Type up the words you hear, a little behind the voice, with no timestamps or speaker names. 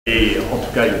Et en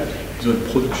tout cas, ils ont une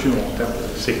production en termes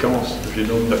de séquences, de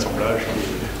génome, d'assemblage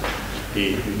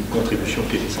et une contribution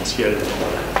qui est essentielle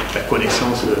dans la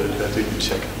connaissance de la tenue du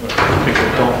siècle. Voilà. Je suis très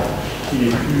content qu'il ait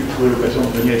pu trouver l'occasion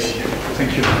de venir ici.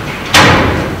 Thank you.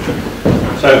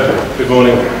 So, good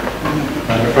morning.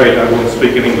 I'm afraid I won't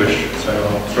speak in English, so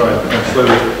I'll try and go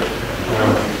slowly.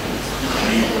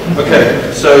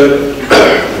 Okay, so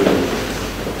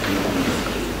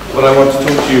what I want to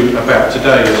talk to you about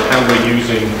today is how we're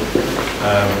using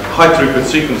high-throughput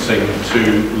sequencing to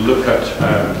look at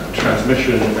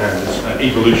transmission and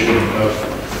evolution of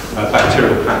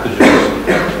bacterial pathogens.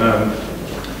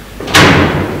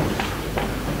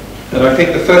 And I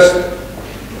think the first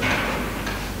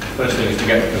thing is to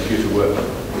get the computer working.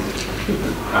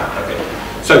 Okay.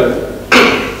 So,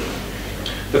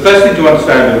 the first thing to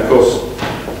understand, and of course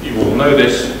you all know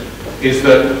this, is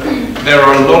that there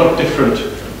are a lot of different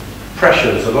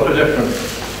pressures, a lot of different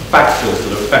factors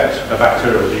that affect a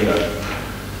bacterial genome.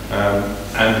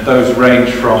 And those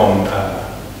range from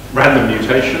random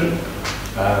mutation,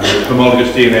 homologous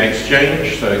DNA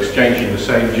exchange, so exchanging the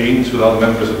same genes with other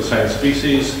members of the same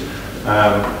species,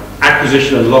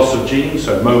 acquisition and loss of genes,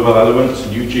 so mobile elements,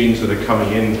 new genes that are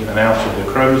coming in and out of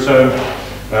the chromosome,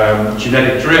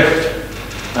 genetic drift,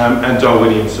 and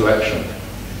Darwinian selection.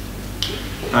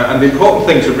 And the important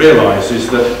thing to realise is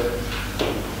that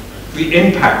the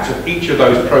impact of each of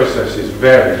those processes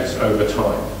varies over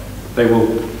time.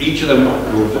 Each of them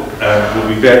will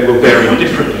vary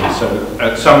differently. So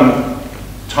at some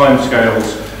time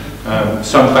scales,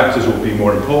 some factors will be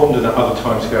more important, and at other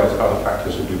time scales, other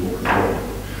factors will be more important.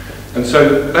 And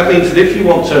so that means that if you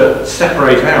want to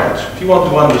separate out, if you want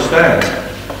to understand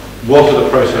what are the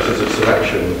processes of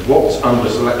selection, what's under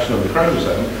selection on the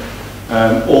chromosome,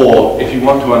 or if you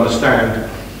want to understand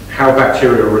how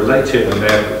bacteria are related and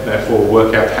therefore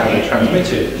work out how they're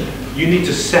transmitted, you need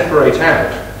to separate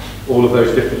out all of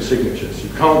those different signatures. You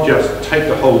can't just take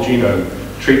the whole genome,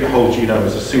 treat the whole genome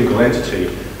as a single entity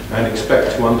and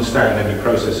expect to understand any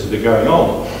processes that are going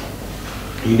on.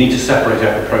 You need to separate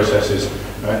out the processes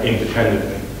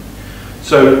independently.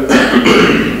 So,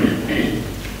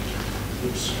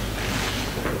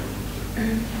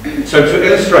 so to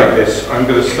illustrate this, I'm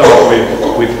going to start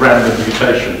with random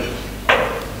mutation.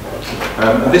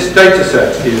 And this data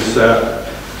set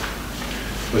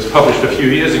was published a few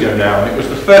years ago now, and it was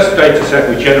the first data set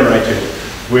we generated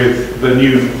with the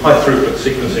new high-throughput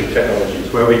sequencing technologies,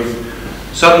 where we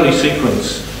suddenly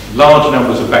sequence large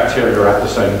numbers of bacteria at the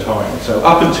same time. So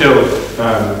up until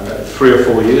 3 or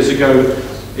 4 years ago,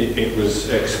 it was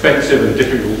expensive and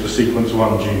difficult to sequence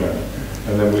one genome.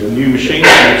 And then with new machines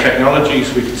and new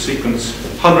technologies, we could sequence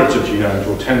hundreds of genomes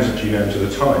or tens of genomes at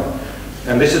a time.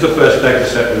 And this is the first data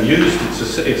set we used.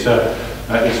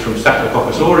 It's from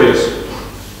Staphylococcus aureus.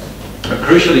 But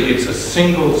crucially, it's a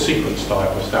single sequence type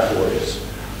of Staph aureus,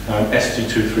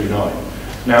 ST239.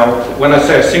 Now, when I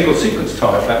say a single sequence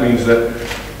type, that means that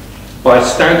by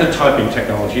standard typing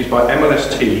technologies, by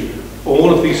MLST,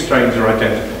 all of these strains are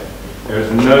identical. There is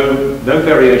no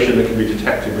variation that can be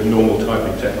detected with normal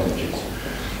typing technologies.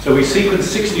 So we sequenced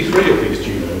 63 of these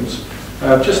genomes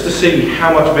just to see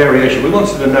how much variation. We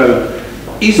wanted to know,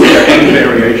 is there any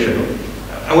variation?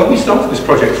 And when we started this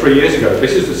project 3 years ago,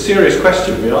 this is a serious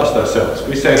question we asked ourselves.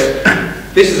 We said,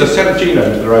 this is a set of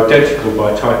genomes that are identical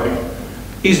by typing.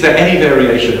 Is there any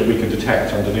variation that we can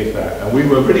detect underneath that? And we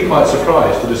were really quite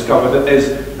surprised to discover that there's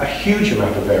a huge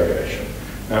amount of variation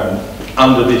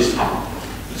under this.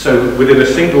 So within a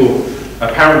single,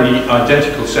 apparently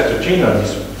identical set of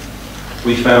genomes,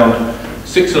 we found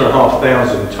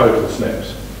 6,500 total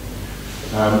SNPs.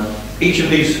 Each of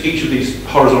these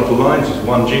horizontal lines is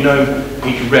one genome.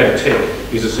 Each red tick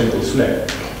is a single SNP.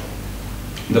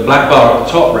 The black bar at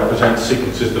the top represents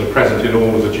sequences that are present in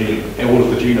all of the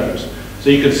genomes. So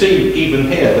you can see even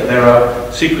here that there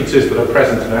are sequences that are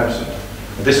present and absent.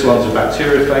 And this one's a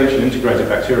bacteriophage, an integrated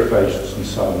bacteriophage, and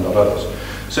some, not others.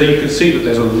 So you can see that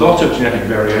there's a lot of genetic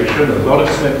variation, a lot of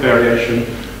SNP variation,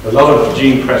 a lot of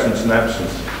gene presence and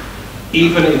absence,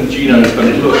 even in genomes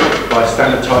that look by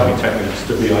standard typing techniques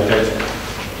to be identical.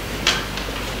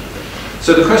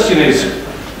 So the question is,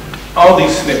 are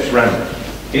these SNPs random?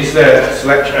 Is there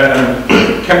selection?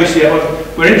 Can we see?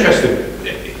 We're interested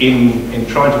in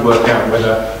trying to work out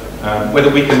whether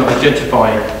we can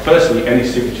identify, firstly, any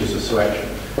signatures of selection.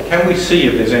 Can we see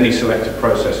if there's any selective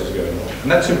processes going on?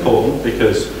 And that's important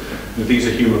because these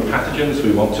are human pathogens.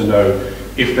 We want to know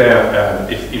if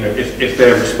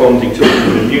they're responding to the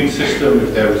human immune system,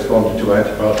 if they're responding to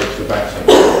antibiotics or vaccines.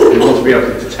 We want to be able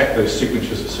to detect those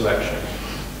signatures of selection.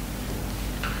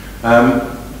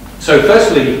 So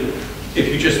firstly, if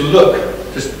you just look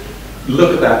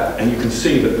look at that and you can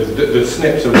see that the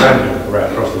SNPs are random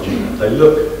around across the genome. They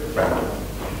look random.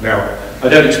 Now, I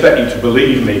don't expect you to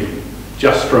believe me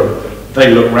just from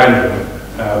they look random.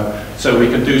 So we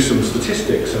can do some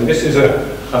statistics, and this is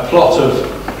a plot of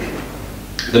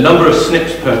the number of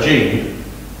SNPs per gene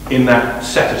in that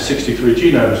set of 63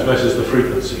 genomes versus the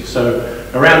frequency. So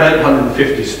around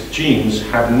 850 genes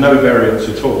have no variance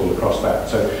at all across that.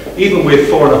 So even with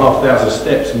 4,500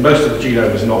 SNPs, most of the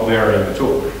genome is not varying at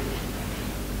all.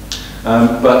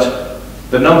 But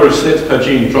the number of SNPs per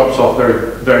gene drops off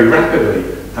very, very rapidly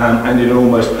and in an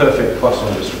almost perfect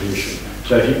Poisson distribution.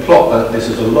 So if you plot that, this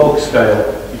is a log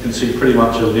scale, you can see pretty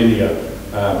much a linear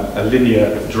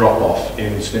drop-off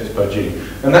in SNPs per gene.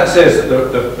 And that says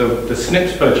that the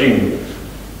SNPs per gene,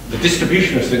 the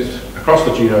distribution of SNPs across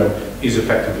the genome is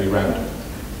effectively random.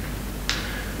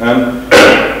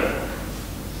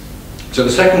 So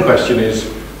the second question is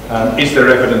there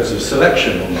evidence of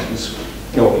selection on these?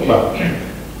 Well,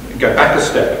 go back a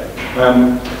step.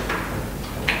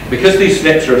 Because these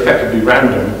SNPs are effectively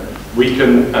random, we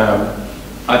can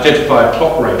identify a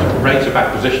clock rate, a rate of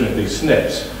acquisition of these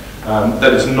SNPs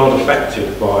that is not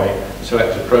affected by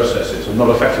selective processes or not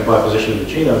affected by position of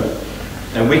the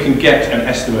genome, and we can get an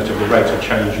estimate of the rate of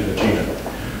change in the genome.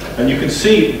 And you can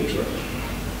see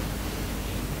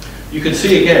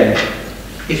again,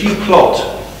 if you plot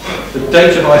the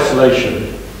date of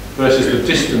isolation versus the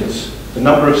distance, the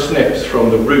number of SNPs from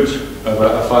the root of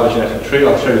a phylogenetic tree,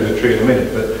 I'll show you the tree in a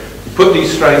minute, but you put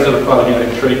these strains of a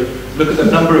phylogenetic tree, look at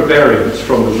the number of variants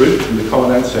from the root, from the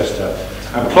common ancestor,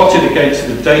 and plot it against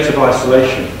the date of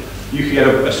isolation, you can get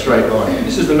a straight line. And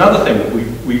this is another thing that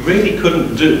we really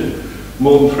couldn't do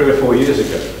more than 3 or 4 years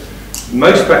ago.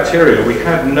 Most bacteria, we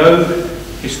have no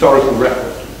historical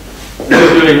record. When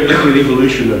we're looking at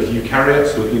evolution of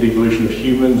eukaryotes, looking at evolution of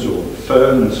humans or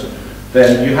ferns,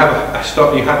 then you have a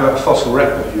fossil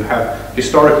record. You have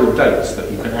historical dates that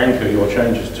you can anchor your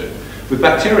changes to. With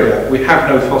bacteria, we have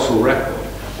no fossil record.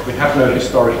 We have no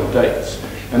historical dates.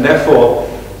 And therefore,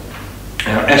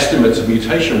 our estimates of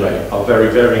mutation rate are very,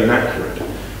 very inaccurate.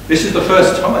 This is the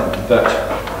first time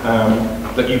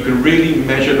that you can really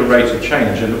measure the rate of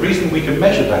change. And the reason we can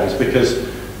measure that is because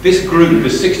this group,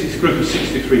 this group of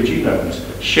 63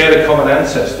 genomes, shared a common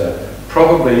ancestor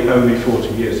probably only 40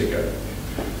 years ago.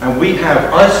 And we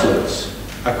have isolates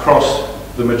across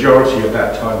the majority of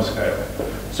that timescale.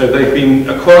 So they've been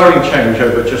acquiring change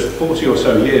over just 40 or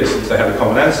so years since they had a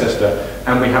common ancestor,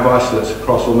 and we have isolates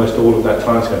across almost all of that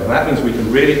timescale. And that means we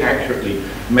can really accurately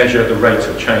measure the rate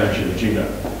of change in the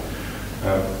genome.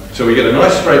 So we get a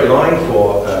nice straight line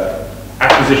for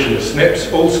acquisition of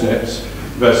SNPs, all SNPs,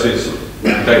 versus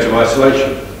date of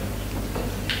isolation.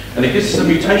 And it gives us a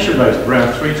mutation rate of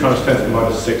around 3 ×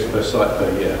 10⁻⁶ per site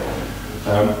per year,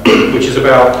 which is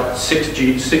about 6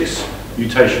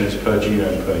 mutations per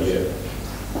genome per year.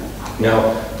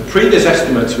 Now, the previous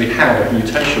estimates we had of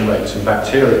mutation rates in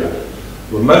bacteria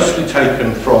were mostly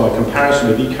taken from a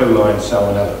comparison of E. coli and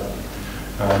Salmonella.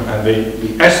 And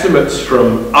the estimates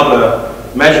from other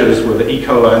measures were that E.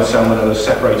 coli and Salmonella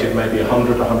separated maybe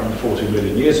 100, 140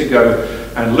 million years ago,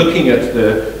 and looking at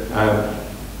the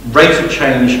rate of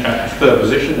change at the third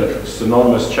position, at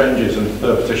synonymous changes in the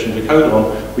third position of the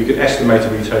codon, we could estimate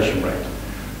a mutation rate.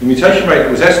 The mutation rate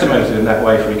that was estimated in that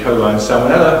way for E. coli and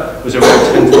Salmonella was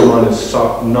around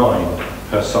 10⁻⁹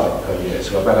 per site per year,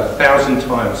 so about 1,000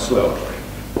 times slower.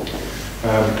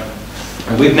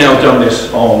 And we've now done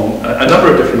this on a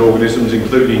number of different organisms,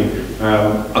 including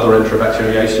other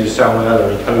Enterobacteriaceae,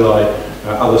 Salmonella, E. coli,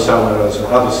 other Salmonellas, and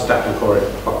other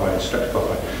Staphylococcus and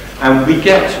Streptococci. And we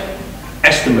get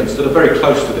estimates that are very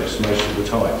close to this most of the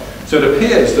time. So it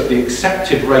appears that the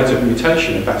accepted rate of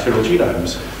mutation in bacterial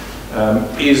genomes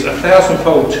is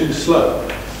 1,000-fold too slow.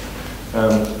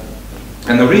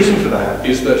 And the reason for that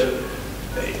is that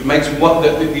it makes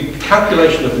the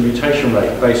calculation of the mutation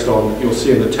rate based on, you'll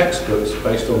see in the textbooks,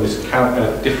 based on this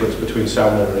difference between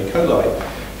Salmonella and E. coli,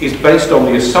 is based on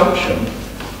the assumption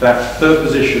that third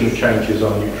position changes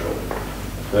are neutral,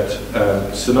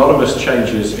 that synonymous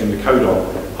changes in the codon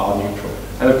are neutral.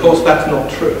 And of course that's not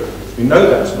true. We know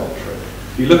that's not true.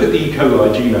 If you look at the E.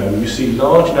 coli genome, you see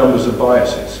large numbers of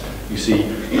biases. You see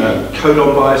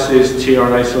codon biases,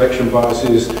 tRNA selection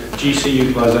biases, GC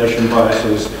utilization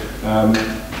biases,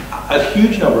 a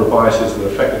huge number of biases that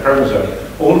affect the chromosome,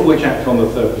 all of which act on the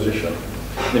third position.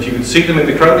 And if you can see them in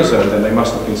the chromosome, then they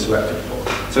must have been selected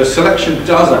for. So selection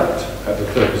does act at the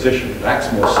third position. It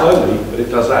acts more slowly, but it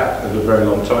does act over very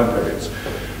long time periods.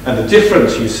 And the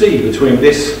difference you see between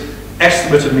this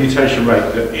estimate of mutation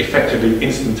rate, the effectively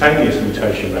instantaneous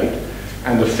mutation rate,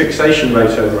 and the fixation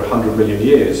rate over 100 million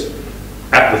years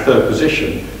at the third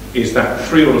position is that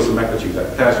 3 orders of magnitude,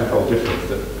 that 1,000-fold difference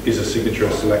that is a signature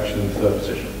of selection in the third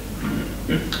position.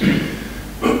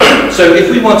 So if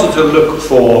we wanted to look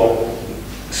for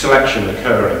selection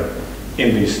occurring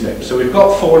in these SNPs, so we've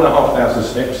got 4,500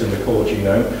 SNPs in the core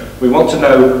genome. We want to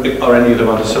know, are any of them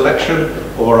under selection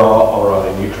or are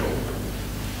they neutral?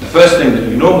 The first thing that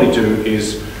you normally do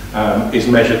is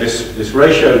measure this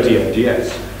ratio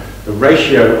DNDS, the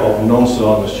ratio of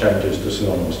non-synonymous changes to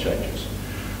synonymous changes.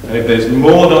 And if there's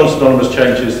more non-synonymous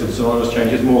changes than synonymous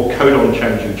changes, more codon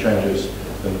changing changes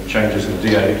than changes in the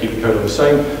DNA to keep the codon the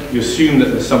same, you assume that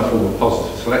there's some form of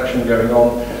positive selection going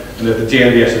on. And if the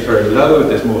DNDS is very low, if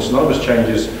there's more synonymous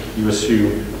changes, you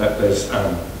assume that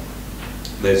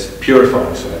there's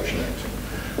purifying selection acting.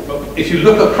 But if you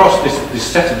look across this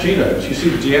set of genomes, you see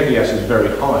the DNDS is very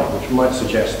high, which might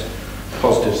suggest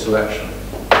positive selection.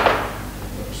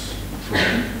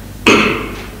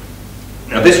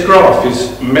 Now this graph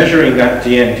is measuring that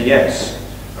DNDS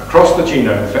across the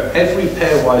genome for every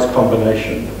pairwise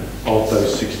combination of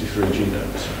those 63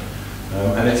 genomes.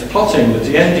 And it's plotting the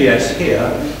DNDS here,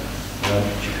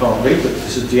 which you can't read, but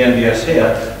this is DNDS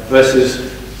here, versus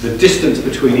the distance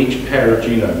between each pair of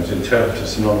genomes in terms of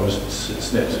synonymous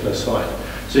SNPs per site.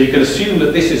 So you can assume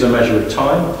that this is a measure of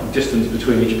time, the distance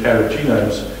between each pair of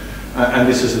genomes, and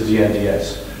this is the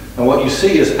DNDS. And what you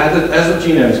see is as the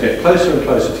genomes get closer and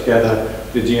closer together,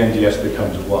 the DNDS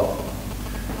becomes 1.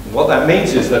 And what that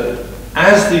means is that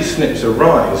as these SNPs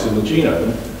arise in the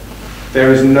genome,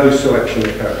 there is no selection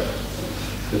occurring.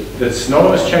 The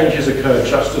synonymous changes occur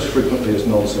just as frequently as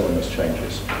non-synonymous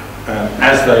changes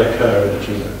as they occur in the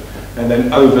genome. And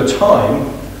then over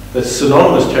time, the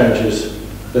synonymous changes,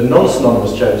 the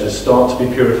non-synonymous changes start to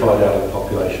be purified out of the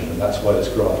population, and that's why this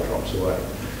graph drops away.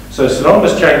 So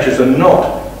synonymous changes are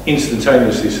not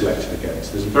instantaneously selected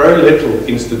against. There's very little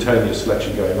instantaneous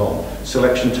selection going on.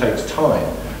 Selection takes time.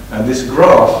 And this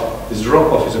graph, this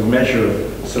drop-off, is a measure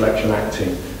of selection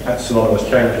acting at synonymous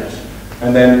changes.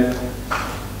 And then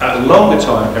at a longer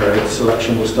time period,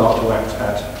 selection will start to act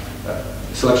at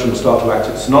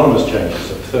synonymous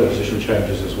changes, at third position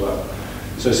changes as well.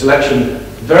 So selection,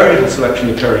 very little selection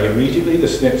occurring immediately. The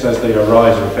SNPs as they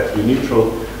arise are effectively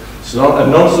neutral.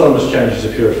 Non-synonymous changes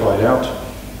are purified out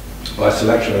by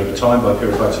selection over time, by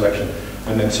purified selection,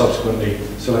 and then subsequently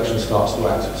selection starts to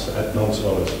act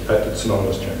at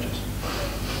synonymous changes.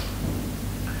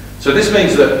 So this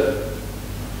means that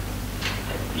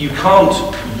you can't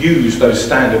use those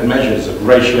standard measures of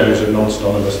ratios of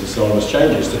non-synonymous and synonymous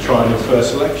changes to try and infer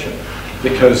selection,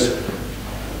 because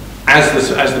as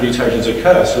the mutations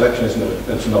occur, selection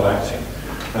is not acting.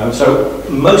 So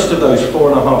most of those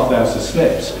 4,500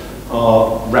 SNPs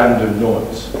are random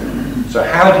noise. So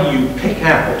how do you pick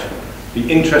out the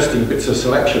interesting bits of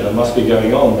selection that must be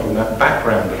going on from that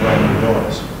background of random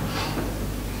noise?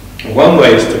 One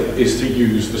way is to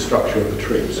use the structure of the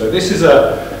tree. So this is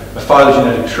a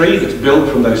phylogenetic tree that's built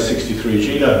from those 63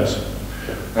 genomes.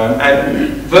 And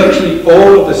virtually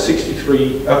all of the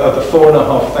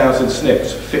 4,500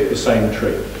 SNPs fit the same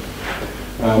tree.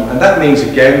 And that means,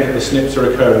 again, that the SNPs are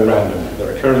occurring randomly.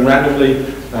 They're occurring randomly,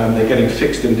 they're getting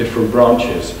fixed in different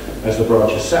branches as the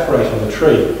branches separate on the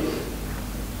tree.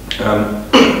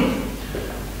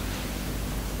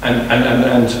 And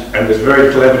there's very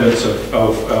little evidence of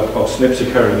SNPs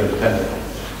occurring independently.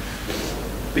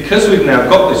 Because we've now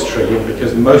got this tree, and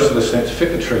because most of the SNPs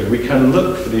fit the tree, we can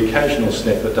look for the occasional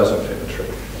SNP that doesn't fit the tree.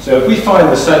 So if we find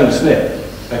the same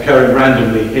SNP occurring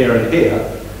randomly here and here,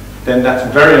 then that's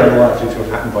very unlikely to have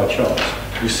happened by chance.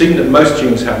 We've seen that most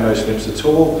genes have no SNPs at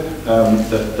all,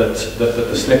 that the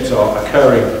SNPs are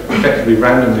occurring effectively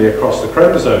randomly across the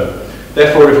chromosome.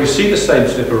 Therefore, if you see the same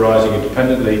SNP arising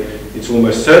independently, it's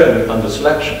almost certainly under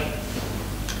selection.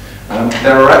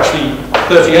 There are actually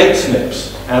 38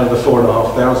 SNPs out of the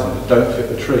 4,500 that don't fit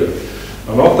the tree.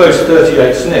 And of those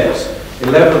 38 SNPs,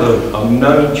 11 of them are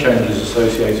known changes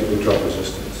associated with drug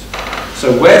resistance.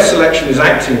 So where selection is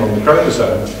acting on the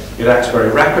chromosome, it acts very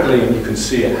rapidly, and you can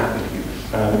see it happening.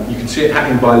 You can see it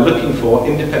happening by looking for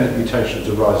independent mutations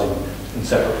arising in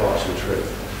separate parts of the tree.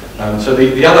 So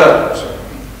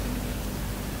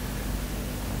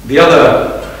the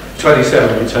other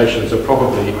 27 mutations are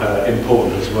probably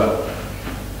important as well.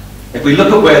 If we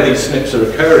look at where these SNPs are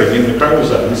occurring in the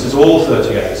chromosome, this is all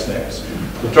 38 SNPs.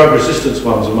 The drug resistance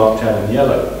ones are marked out in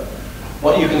yellow.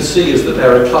 What you can see is that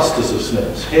there are clusters of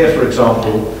SNPs. Here, for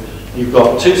example, you've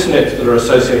got 2 SNPs that are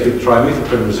associated with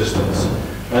trimethoprim resistance.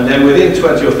 And then within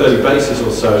 20 or 30 bases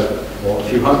or so, or a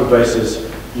few hundred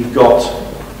bases, you've got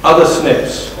other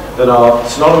SNPs that are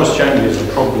synonymous changes and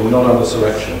probably not under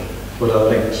selection, but are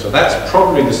linked. So that's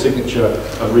probably the signature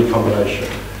of recombination.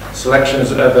 Selection is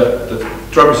the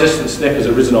drug-resistant SNP has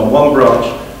arisen on one branch,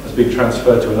 has been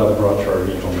transferred to another branch or a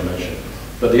recombination.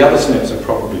 But the other SNPs are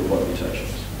probably point mutations.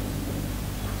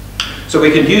 So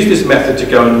we can use this method to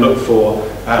go and look for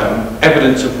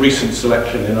evidence of recent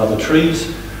selection in other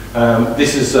trees.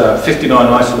 This is 59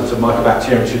 isolates of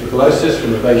Mycobacterium tuberculosis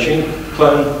from a Beijing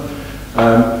clone.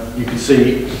 You can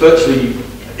see virtually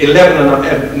 11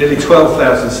 and nearly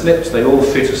 12,000 SNPs. They all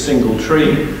fit a single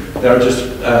tree. There are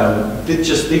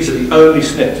these are the only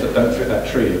SNPs that don't fit that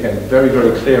tree. Again, very,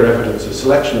 very clear evidence of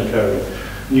selection occurring.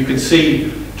 And you can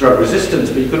see drug resistance,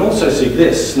 but you can also see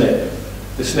this SNP.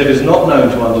 This SNP is not known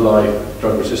to underlie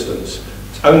drug resistance.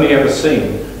 It's only ever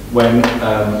seen when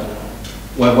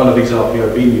one of these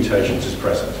RPOB mutations is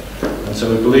present. And so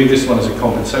we believe this one is a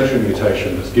compensatory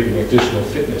mutation that's giving additional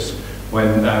fitness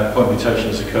when point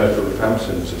mutations occur for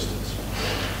rifampicin resistance.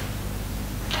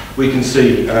 We can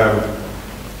see, I'll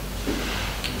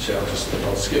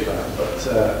skip that, but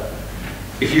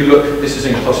if you look, this is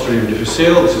in Clostridium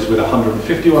difficile, this is with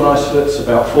 151 isolates,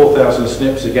 about 4,000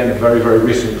 SNPs, again a very, very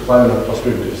recent clone of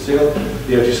Clostridium difficile,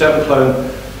 the O27 clone.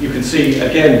 You can see,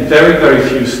 again, very, very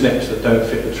few SNPs that don't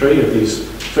fit the tree. Of these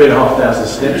 3,500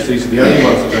 SNPs, these are the only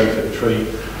ones that don't fit the tree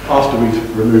after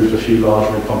we've removed a few large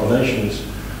recombinations.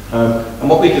 And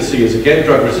what we can see is, again,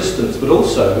 drug resistance, but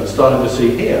also, we're starting to see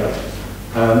here,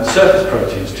 surface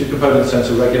proteins, two-component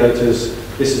sensor regulators.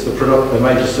 This is the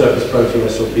major surface protein,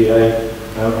 SLPA,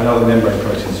 and other membrane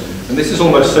proteins. And this is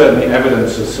almost certainly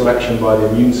evidence of selection by the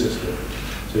immune system.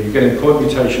 So you're getting point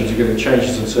mutations, you're getting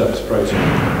changes in surface protein,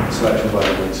 selection by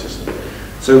the immune system.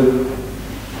 So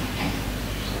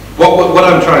what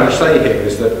I'm trying to say here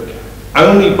is that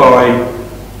only by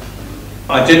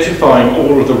identifying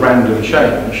all of the random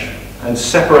change and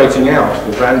separating out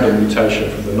the random mutation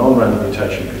from the non-random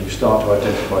mutation can you start to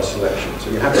identify selection. So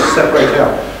you have to separate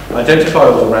out, identify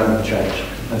all the random change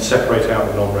and separate out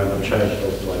the non-random change in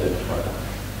order to identify that.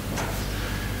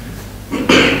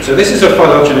 So this is a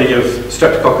phylogeny of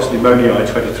Streptococcus pneumoniae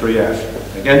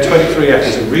 23F. Again, 23F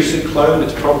is a recent clone.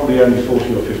 It's probably only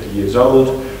 40 or 50 years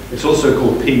old. It's also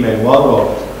called PMEN1,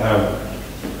 or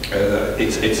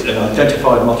it's an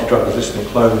identified multi-drug resistant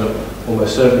clone that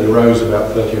almost certainly arose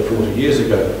about 30 or 40 years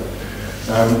ago.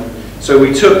 So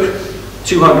we took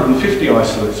 250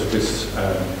 isolates of this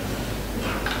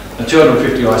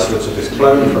 250 isolates of this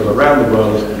clone from around the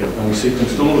world, and we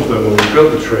sequenced all of them when we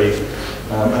built the tree.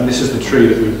 And this is the tree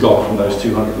that we've got from those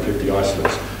 250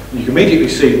 isolates. And you can immediately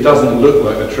see it doesn't look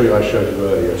like the tree I showed you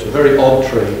earlier. It's a very odd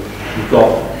tree. You've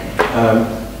got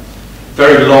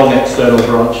very long external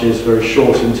branches, very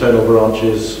short internal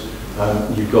branches.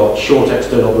 You've got short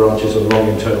external branches and long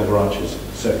internal branches.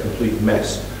 It's a complete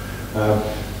mess.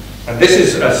 And this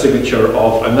is a signature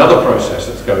of another process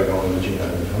that's going on in the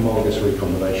genome, homologous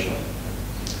recombination.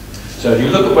 So if you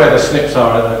look at where the SNPs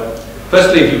are,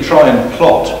 firstly, if you try and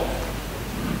plot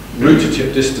root to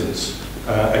tip distance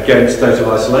against state of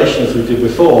isolation, as we did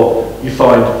before, you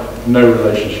find no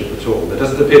relationship at all. There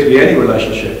doesn't appear to be any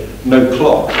relationship, no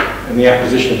clock, in the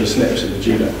acquisition of the SNPs in the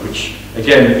genome, which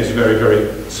again is very,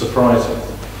 very surprising.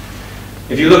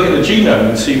 If you look at the genome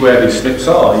and see where these SNPs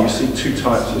are, you see two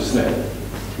types of SNP.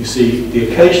 You see the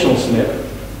occasional SNP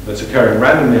that's occurring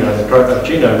randomly around the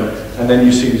genome, and then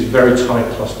you see these very tight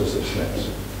clusters of SNPs.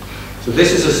 So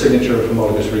this is a signature of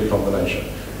homologous recombination.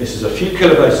 This is a few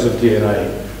kilobases of DNA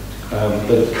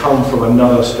that have come from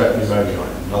another strep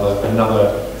pneumoniae,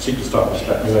 another sequence type of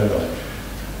strep pneumoniae.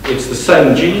 It's the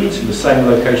same genes in the same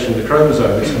location in the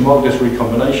chromosome. It's homologous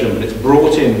recombination, but it's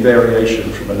brought in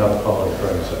variation from another part of the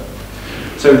chromosome.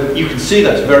 So you can see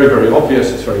that's very, very obvious.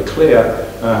 It's very clear.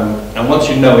 And once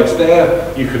you know it's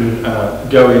there, you can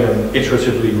go in and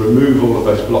iteratively remove all of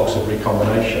those blocks of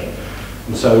recombination.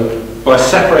 And so by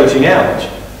separating out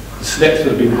the SNPs that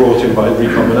have been brought in by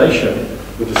recombination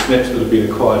with the SNPs that have been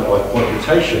acquired by point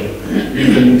mutation,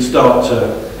 you can start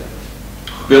to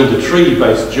build a tree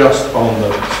based just on the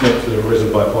SNPs that have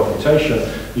arisen by point mutation.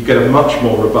 You get a much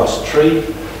more robust tree.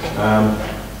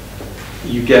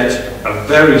 You get a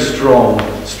very strong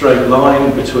straight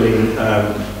line between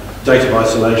date of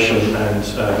isolation and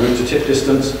root to tip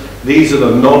distance. These are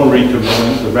the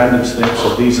non-recombined, the random SNPs,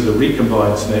 so these are the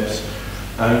recombined SNPs.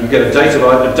 You get a date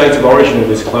of origin of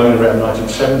this clone around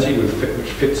 1970,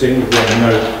 which fits in with when we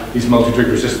know these multi-drug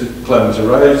resistant clones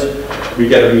arose. We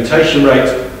get a mutation rate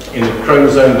in the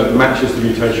chromosome that matches the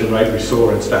mutation rate we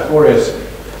saw in Staph aureus.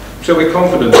 So we're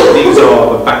confident that these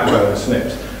are the backbone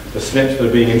SNPs, the SNPs that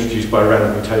are being introduced by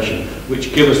random mutation,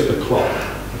 which give us the clock,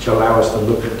 which allow us to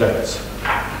look at dates,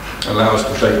 allow us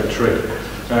to date the tree.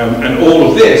 And all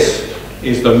of this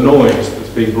is the noise that's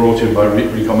being brought in by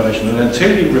recombination. And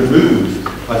until you remove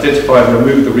identify and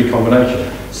remove the recombination,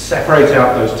 separate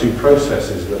out those two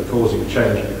processes that are causing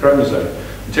change in the chromosome.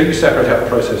 Until you separate out the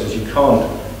processes, you can't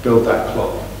build that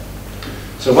clock.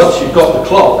 So once you've got the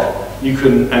clock, you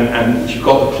can, and you've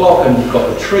got the clock and you've got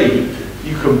the tree,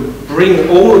 you can bring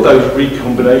all of those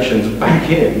recombinations back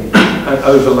in and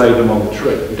overlay them on the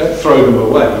tree. You don't throw them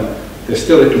away. They're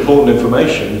still important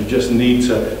information. You just need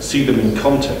to see them in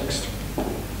context.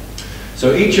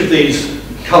 So each of these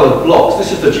coloured blocks,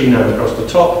 this is the genome across the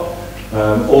top,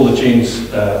 all the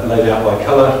genes laid out by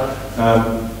colour.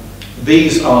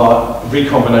 These are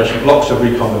recombination, blocks of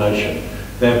recombination.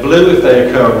 They're blue if they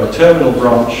occur on a terminal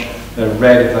branch, they're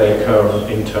red if they occur on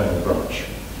an internal branch.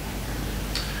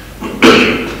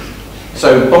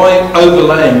 So by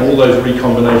overlaying all those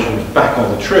recombinations back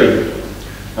on the tree,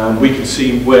 we can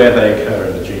see where they occur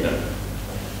in the genome.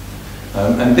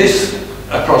 And this,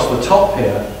 across the top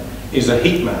here, is a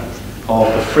heat map of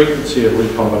the frequency of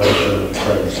recombination of the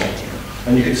chromosome.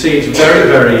 And you can see it's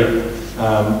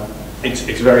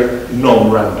very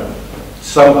non-random.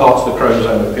 Some parts of the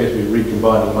chromosome appear to be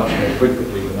recombining much more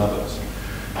frequently than others.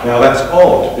 Now that's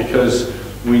odd because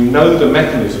we know the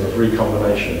mechanism of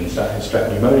recombination in Strep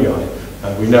pneumoniae,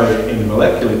 and we know it in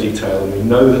molecular detail, and we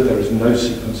know that there is no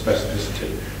sequence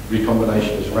specificity.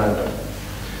 Recombination is random.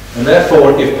 And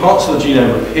therefore, if parts of the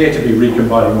genome appear to be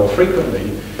recombining more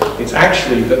frequently, it's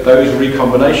actually that those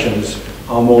recombinations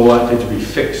are more likely to be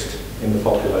fixed in the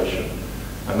population.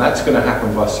 And that's going to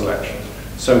happen by selection.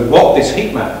 So what this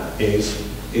heat map is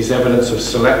evidence of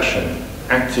selection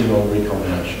acting on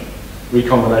recombination.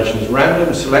 Recombination is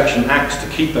random, selection acts to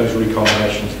keep those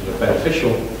recombinations that are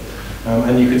beneficial.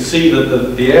 And you can see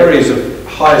that the areas of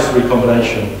highest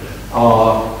recombination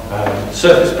are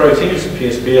surface proteins,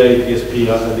 PSPA,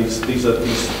 PSP, these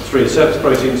three are surface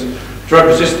proteins, drug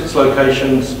resistance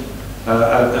locations,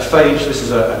 a phage, this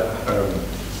is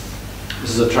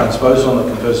a transposon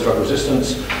that confers drug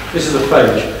resistance, this is a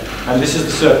phage, and this is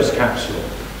the surface capsule.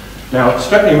 Now,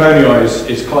 Strep pneumoniae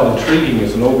is quite intriguing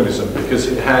as an organism because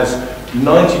it has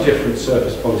 90 different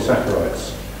surface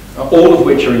polysaccharides, all of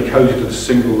which are encoded at a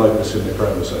single locus in the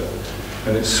chromosome.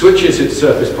 And it switches its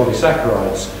surface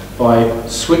polysaccharides by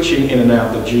switching in and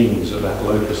out the genes at that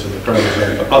locus in the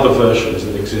chromosome for other versions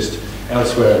that exist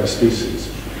elsewhere in the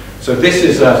species. So this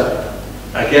is,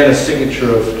 again, a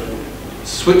signature of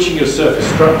switching your surface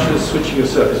structures, switching your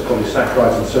surface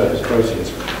polysaccharides and surface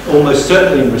proteins, almost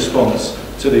certainly in response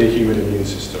to the human immune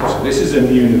system. So this is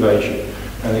immune evasion.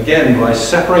 And again, by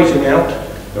separating out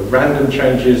the random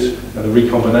changes and the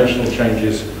recombinational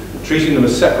changes, treating them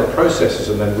as separate processes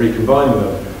and then recombining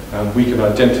them, we can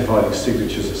identify the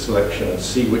signatures of selection and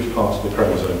see which parts of the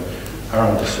chromosome are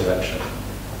under selection.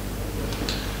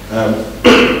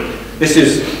 This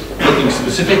is looking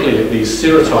specifically at these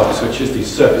serotype switches,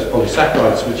 these surface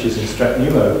polysaccharide switches in Strep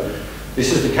pneumo.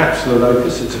 This is the capsular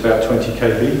locus, it's about 20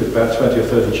 kb with about 20 or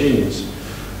 30 genes.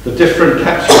 The different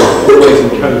capsules are always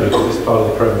encoded in this part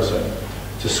of the chromosome.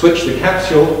 To switch the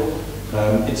capsule,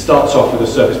 it starts off with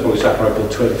a surface polysaccharide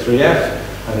called 23F,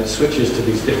 and it switches to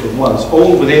these different ones.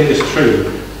 All within this tree,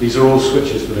 these are all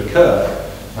switches that occur.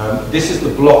 This is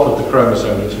the block of the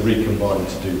chromosome that's recombining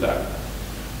to do that.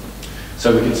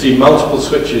 So we can see multiple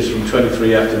switches from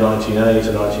 23F to 19A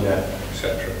to 19F,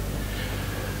 etc.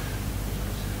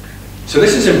 So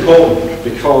this is important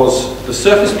because the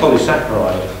surface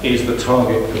polysaccharide is the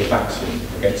target for the vaccine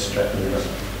against Strep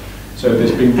pneumoniae. So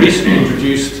there's been recently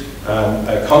introduced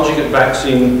a conjugate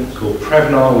vaccine called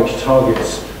Prevnar, which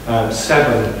targets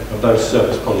 7 of those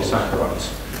surface polysaccharides.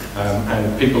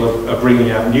 And people are bringing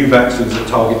out new vaccines that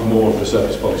target more of the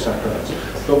surface polysaccharides.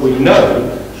 But we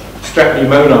know Strep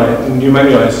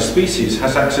pneumoniae as a species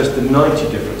has access to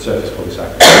 90 different surface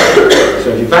polysaccharides. So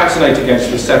if you vaccinate against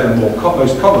the 7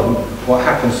 most common, what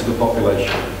happens to the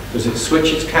population? Does it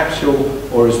switch its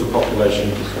capsule, or is the population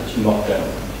just knocked down?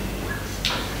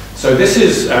 So this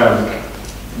is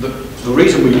the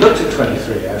reason we looked at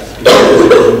 23F is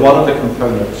because it was one of the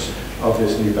components of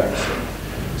this new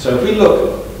vaccine. So if we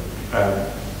look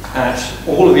at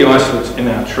all of the isolates in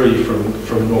our tree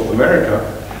from North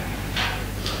America,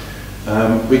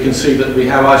 we can see that we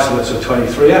have isolates of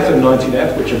 23F and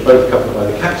 19F, which are both covered by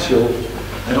the capsule,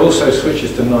 and also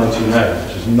switches to 19A,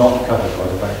 which is not covered by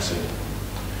the vaccine.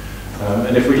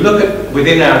 And if we look at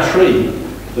within our tree,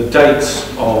 the dates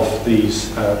of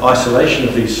these isolation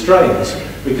of these strains,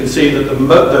 we can see that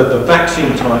the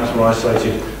vaccine types were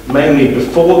isolated mainly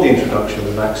before the introduction of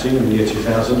the vaccine in the year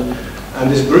 2000, and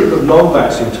this group of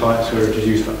non-vaccine types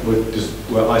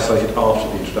were isolated after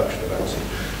the introduction of the vaccine.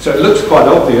 So it looks quite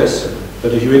obvious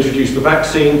that if you introduce the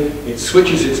vaccine, it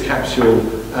switches its capsule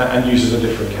and uses a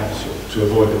different capsule to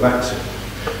avoid the vaccine.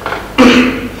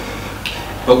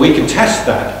 But we can test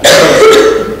that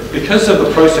because of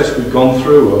the process we've gone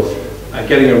through of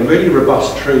getting a really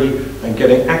robust tree and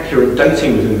getting accurate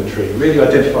dating within the tree, really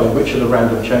identifying which are the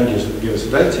random changes that give us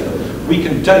the dating. We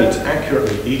can date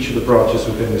accurately each of the branches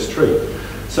within this tree.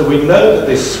 So we know that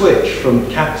this switch from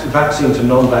vaccine to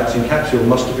non-vaccine capsule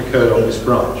must have occurred on this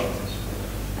branch.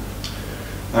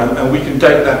 And we can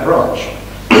date that branch.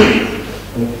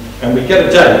 And we get a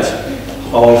date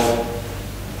of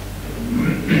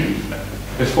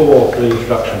before the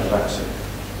introduction of the vaccine.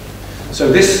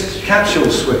 So this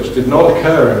capsule switch did not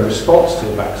occur in response to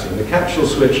the vaccine. The capsule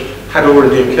switch had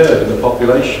already occurred in the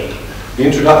population. The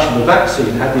introduction of the vaccine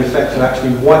had the effect of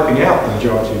actually wiping out the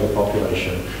majority of the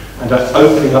population and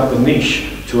opening up the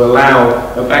niche to allow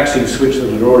a vaccine switch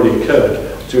that had already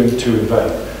occurred to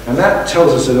invade. And that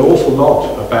tells us an awful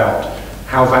lot about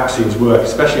how vaccines work,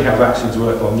 especially how vaccines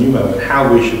work on pneumo and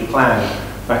how we should plan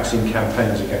vaccine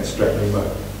campaigns against strep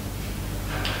pneumo.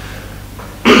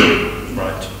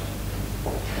 Right.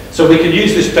 So we can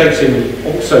use this dating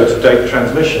also to date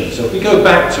transmission. So if we go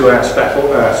back to our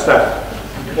Staph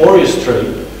aureus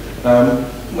tree,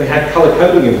 we had colour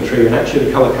coding in the tree, and actually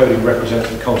the colour coding represents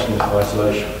the continent of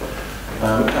isolation.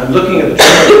 And looking at the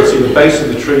tree, you can see the base of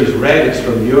the tree is red, it's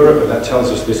from Europe, and that tells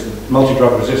us this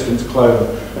multi-drug resistance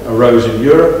clone arose in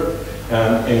Europe,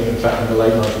 in fact in the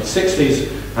late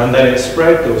 1960s, and then it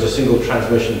spread. There was a single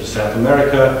transmission to South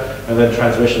America, and then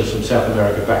transmissions from South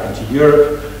America back into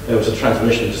Europe. There was a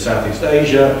transmission to Southeast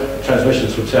Asia,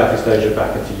 transmissions from Southeast Asia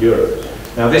back into Europe.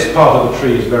 Now this part of the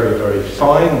tree is very, very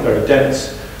fine, very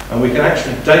dense, and we can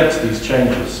actually date these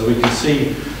changes. So we can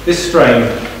see this strain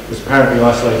was apparently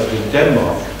isolated in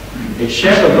Denmark. It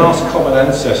shared a last common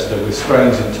ancestor with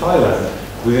strains in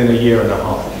Thailand within a year and a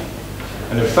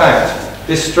half. And in fact,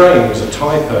 this strain was a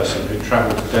Thai person who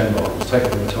travelled to Denmark. It was taken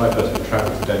from a Thai person who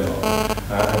travelled to Denmark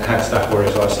and had Staph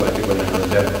aureus isolated when they were in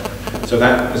Denmark. So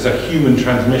that is a human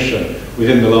transmission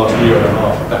within the last year and a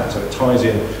half of that, so it ties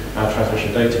in our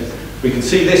transmission dating. We can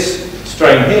see this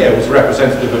strain here was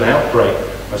representative of an outbreak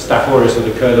of Staph aureus that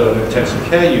occurred at an intensive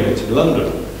care unit in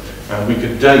London. And we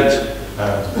could date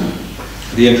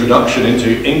the introduction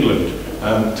into England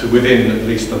to within at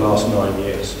least the last 9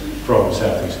 years from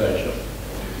Southeast Asia.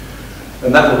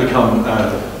 And that will become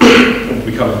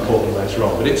important later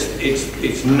on. But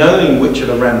it's knowing which are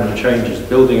the random changes,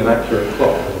 building an accurate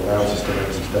clock that allows us to make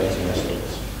these dating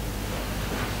estimates.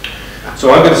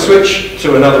 So I'm going to switch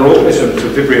to another organism, to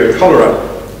Vibrio cholera,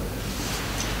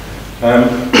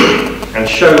 and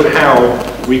show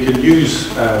how we can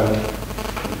use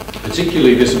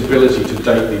particularly this ability to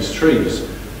date these trees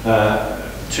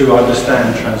to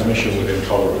understand transmission within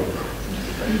cholera.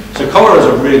 So cholera is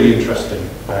a really interesting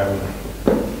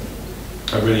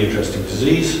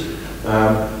disease.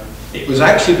 It was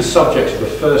actually the subject of the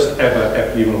first ever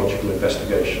epidemiological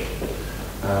investigation.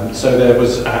 So there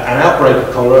was an outbreak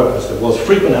of cholera, as there was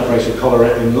frequent outbreaks of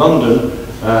cholera in London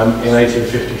in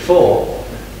 1854,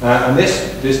 and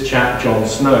this chap, John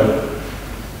Snow,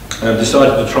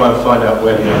 decided to try and find out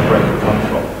where the outbreak had come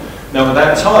from. Now at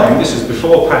that time, this is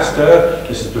before Pasteur,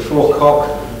 this is before Koch,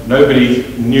 nobody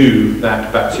knew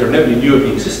that bacteria, nobody knew of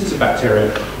the existence of bacteria,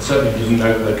 and certainly didn't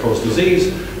know that they caused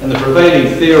disease, and the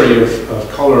prevailing theory of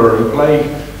cholera and plague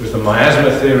was the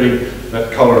miasma theory,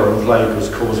 that cholera and plague was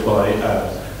caused by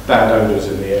bad odours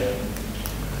in the air,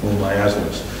 or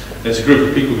miasmas. There's a group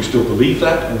of people who still believe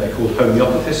that, and they're called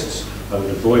homeopathists. I would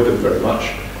avoid them very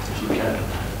much, if you can.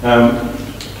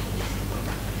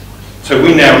 So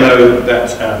we now know that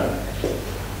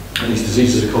these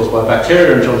diseases are caused by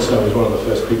bacteria, and John Snow was one of the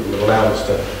first people that allowed us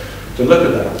to look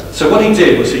at that. So what he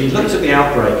did was he looked at the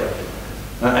outbreak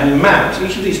and he mapped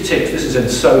each of these ticks. This is in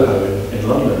Soho in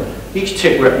London. Each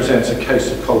tick represents a case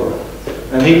of cholera.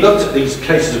 And he looked at these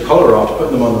cases of cholera after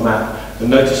putting them on the map and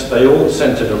noticed they all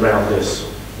centred around this,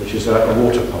 which is a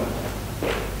water pump.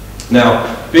 Now,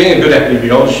 being a good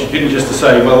epidemiologist, he didn't just to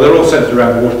say, well, they're all centred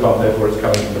around the water pump, therefore it's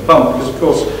coming from the pump, because of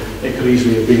course it could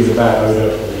easily have been the bad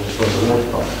odour from the water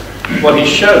pump. What he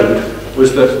showed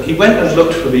was that he went and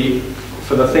looked for the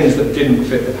things that didn't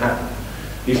fit the pattern.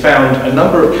 He found a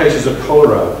number of cases of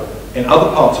cholera in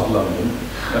other parts of London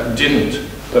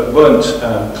that weren't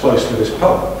close to this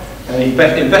pump. And he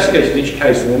investigated each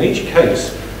case, and in each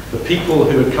case, the people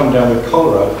who had come down with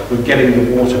cholera were getting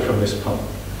the water from this pump.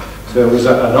 So there was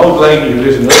an old lady who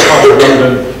lived in another part of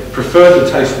London, preferred the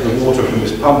taste of the water from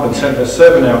this pump, and sent her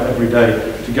servant out every day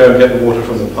to go and get the water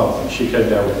from the pump, and she came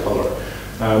down with cholera.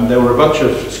 There were a bunch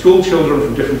of school children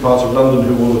from different parts of London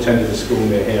who all attended the school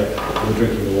near here and were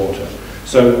drinking the water.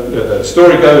 So the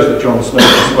story goes that John Snow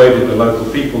persuaded the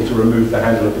local people to remove the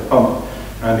handle of the pump,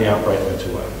 and the outbreak went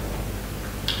away.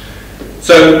 So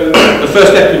So the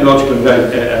first epidemiological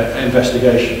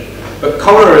investigation. But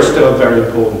cholera is still a very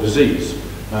important disease.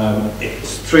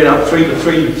 It's 3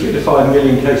 to 5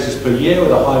 million cases per year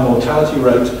with a high mortality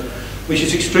rate, which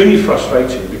is extremely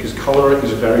frustrating because cholera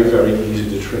is very, very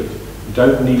easy to treat. You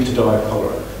don't need to die of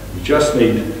cholera. You just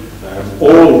need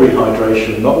oral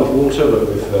rehydration, not with water, but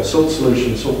with salt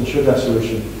solution, salt and sugar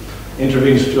solution,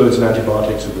 intravenous fluids and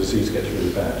antibiotics if the disease gets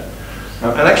really bad.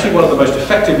 And actually one of the most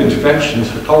effective interventions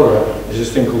for cholera is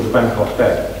this thing called the Bangkok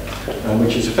bed,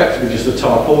 which is effectively just a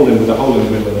tarpaulin with a hole in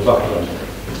the middle and a bucket under it.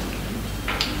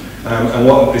 And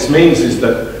what this means is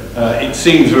that it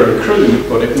seems very crude,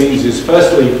 but it means is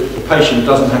firstly, the patient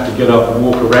doesn't have to get up and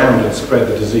walk around and spread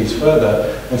the disease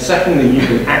further, and secondly, you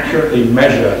can accurately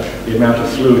measure the amount of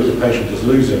fluid the patient is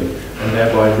losing and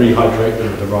thereby rehydrate them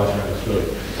with the right amount of fluid.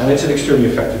 And it's an extremely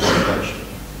effective intervention.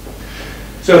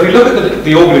 So if you look at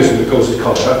the organism that causes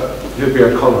cholera,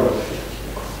 Vibrio cholera,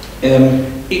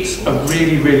 it's a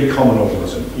really, really common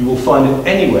organism. You will find it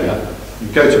anywhere. You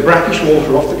go to brackish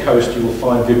water off the coast, you will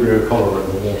find Vibrio cholera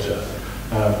in the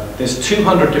water. There's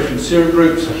 200 different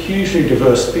serogroups, a hugely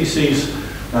diverse species,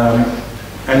 and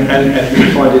you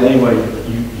can find it anywhere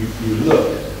you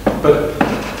look. But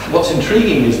what's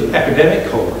intriguing is that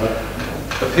epidemic cholera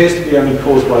appears to be only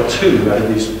caused by 2 out of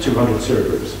these 200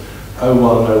 serogroups,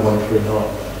 O1 and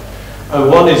O139.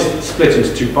 O1 is split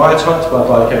into 2 biotypes by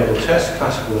biochemical test,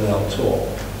 classical and L-Tor.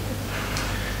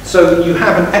 So you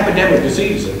have an epidemic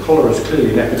disease, and cholera is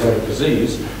clearly an epidemic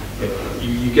disease.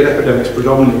 You get epidemics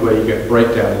predominantly where you get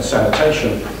breakdown in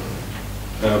sanitation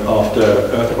after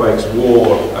earthquakes,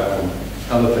 war,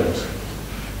 other things.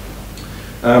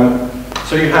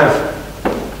 So you have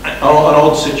an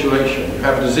odd situation. You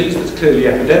have a disease that's clearly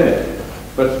epidemic,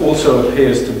 but also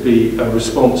appears to be a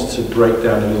response to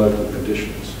breakdown in local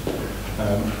conditions.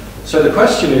 So the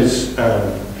question is,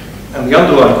 and the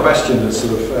underlying question that's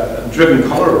sort of driven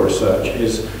cholera research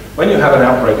is, when you have an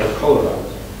outbreak of cholera,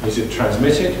 is it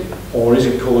transmitted or is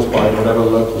it caused by whatever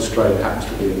local strain happens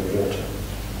to be in the water?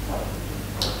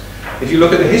 If you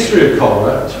look at the history of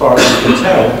cholera, as far as you can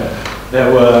tell,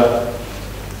 there were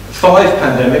 5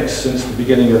 pandemics since the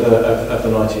beginning of the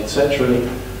 19th century.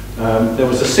 There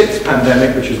was a 6th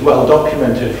pandemic, which is well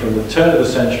documented from the turn of the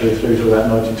century through to about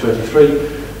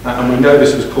 1923, and we know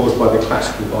this was caused by the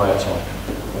classical biotype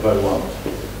of O1.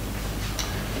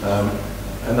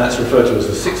 And that's referred to as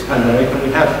the 6th pandemic, and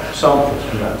we have samples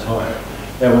from that time.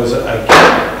 There was a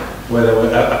gap where there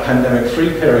was a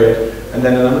pandemic-free period, and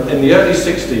then in the early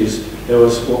 60s, there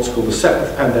was what's called the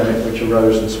 7th pandemic, which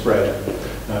arose and spread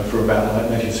for about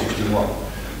 1961.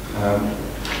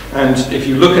 And if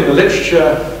you look in the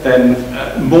literature, then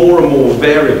more and more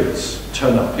variants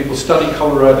turn up. People study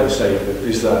cholera, they say that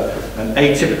there's an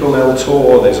atypical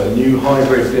L-Tor, there's a new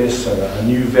hybrid this, and a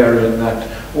new variant that.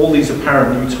 All these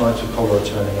apparent new types of cholera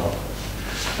turning up.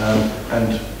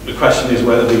 And the question is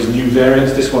whether these new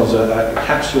variants, this one's a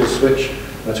capsule switch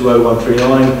to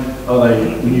O139, are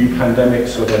they new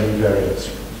pandemics or are they new variants?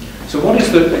 So what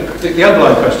is the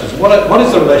underlying question is, what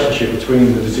is the relationship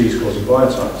between the disease-causing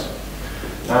biotypes?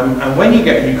 And when you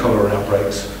get new cholera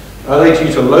outbreaks, are they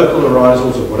due to local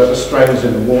arisals of whatever strains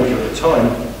in the water at the time,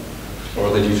 or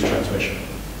are they due to transmission?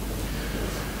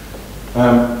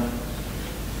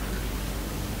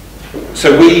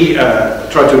 So we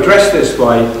tried to address this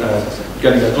by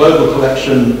getting a global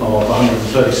collection of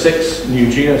 136 new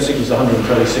genomes, sequenced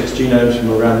 136 genomes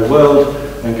from around the world,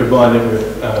 and combined it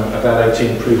with about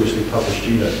 18 previously published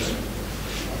genomes.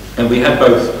 And we had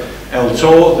both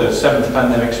L-Tor, the 7th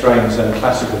pandemic strains, and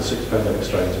classical 6th pandemic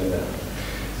strains in there.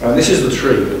 And this is the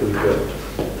tree that we built.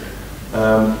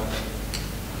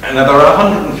 And now there are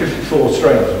 154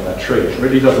 strains on that tree. It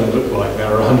really doesn't look like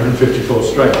there are 154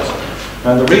 strains.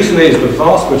 And the reason is the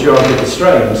vast majority of the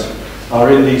strains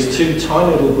are in these 2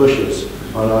 tiny little bushes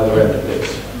on either end of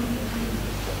this.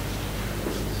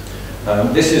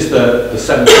 This is the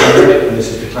 7th pandemic, and this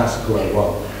is the classical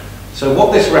O1. So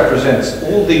what this represents,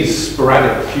 all these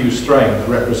sporadic few strains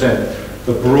represent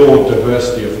the broad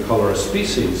diversity of the cholera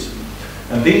species.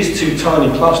 And these 2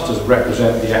 tiny clusters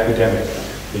represent the epidemic,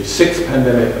 the 6th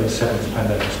pandemic and the 7th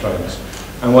pandemic strains.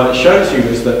 And what it shows you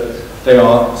is that they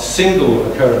are single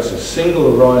occurrences,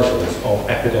 single arisals of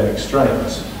epidemic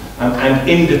strains, and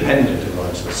independent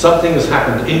arisals. Something has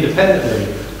happened independently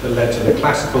that led to the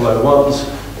classical O1s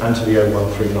and to the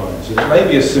O139s. And it may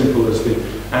be as simple as the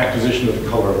acquisition of the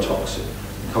cholera toxin.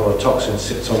 The cholera toxin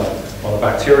sits on a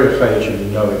bacteriophage, and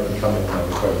you know it can come in around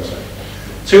the chromosome.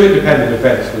 2 independent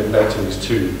events that led to these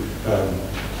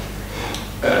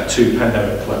 2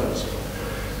 pandemic clones.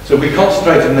 So we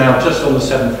concentrated now just on the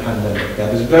 7th pandemic. Now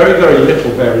there's very, very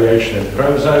little variation in the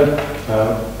chromosome.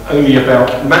 only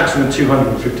about maximum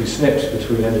 250 SNPs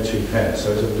between any two pairs,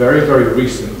 so it's a very, very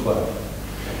recent clone.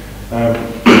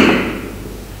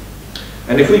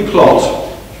 And if we plot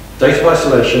date of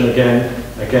isolation again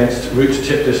against root to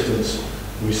tip distance,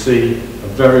 we see a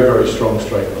very, very strong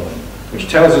straight line, which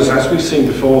tells us, as we've seen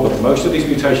before, that most of these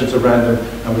mutations are random,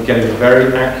 and we're getting a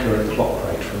very accurate clock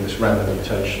rate from this random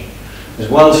mutation. There's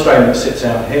one strain that sits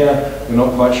out here. We're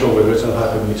not quite sure whether it's a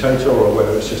hypermutator or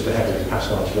whether it's just a heavily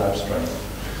passage lab strain.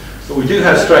 But we do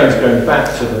have strains going back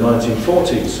to the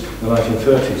 1940s, the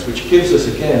 1930s, which gives us,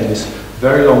 again, this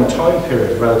very long time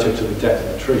period relative to the depth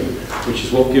of the tree, which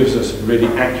is what gives us really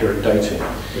accurate dating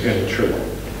within the tree.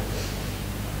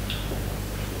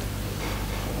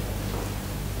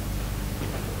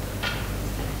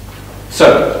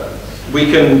 So, we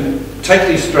can take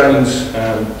these strains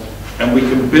and we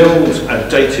can build a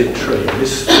dated tree.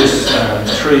 This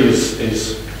tree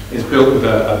is built with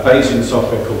a Bayesian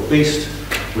software called Beast,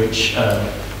 which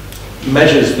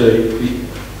measures the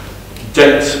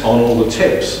dates on all the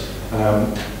tips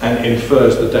and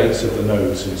infers the dates of the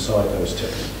nodes inside those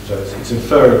tips. So it's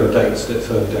inferring the dates that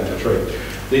further down the tree.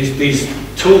 These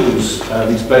tools,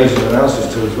 these Bayesian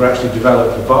analysis tools, were actually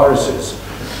developed for viruses,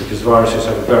 because viruses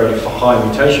have a very high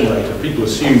mutation rate, and people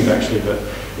assumed actually that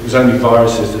it was only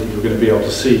viruses that you were going to be able to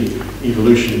see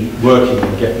evolution working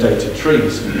and get dated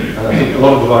trees. And I think a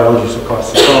lot of the virologists were quite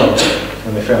surprised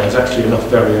when they found there's actually enough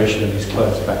variation in these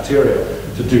clones of bacteria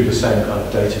to do the same kind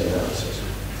of dating analysis.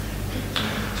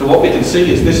 So what we can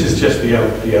see is, this is just the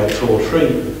L-Tor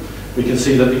tree. We can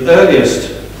see that the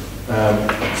earliest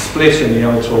split in the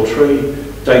L-Tor tree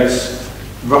dates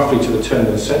roughly to the turn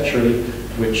of the century,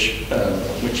 which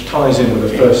ties in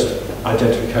with the first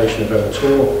identification of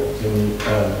L-Tor in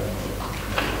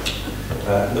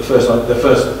the first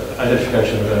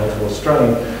identification of an L-Tor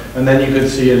strain. And then you can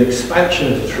see an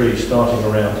expansion of the tree starting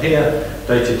around here,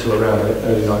 dated to around the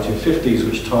early 1950s,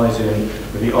 which ties in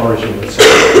with the origin of the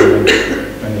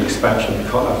and the expansion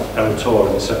of L-Tor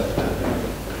in the 7th.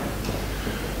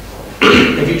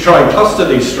 If you try and cluster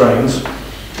these strains,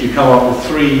 you come up with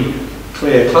 3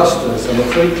 clear clusters, and the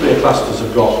 3 clear clusters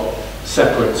have got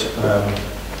separate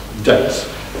dates.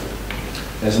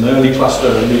 There's an early cluster,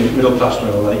 a middle cluster,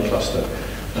 and a late cluster.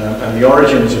 And the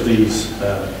origins of these,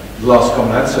 the last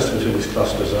common ancestor between these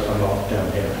clusters are marked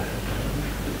down here.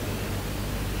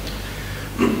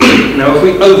 Now, if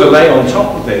we overlay on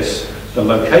top of this the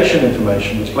location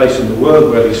information, the place in the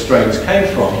world where these strains came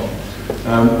from,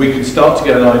 we can start to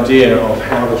get an idea of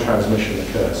how the transmission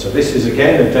occurs. So this is,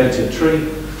 again, a dated tree.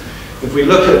 If we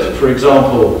look at, for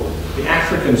example, the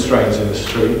African strains in this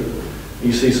tree,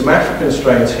 you see some African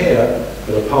strains here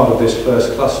that are part of this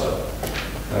first cluster.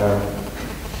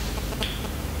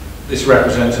 This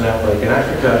represents an outbreak in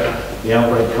Africa. The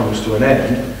outbreak comes to an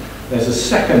end. There's a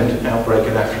second outbreak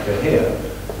in Africa here.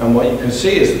 And what you can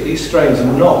see is that these strains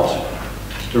are not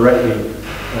directly,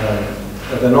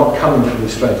 they're not coming from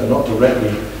these strains, they're not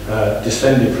directly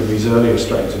descended from these earlier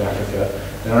strains in Africa.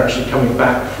 They're actually coming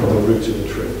back from the root of the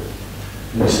tree.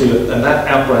 And you see that, and that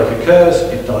outbreak occurs,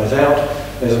 it dies out.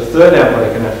 There's a third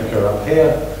outbreak in Africa up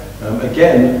here.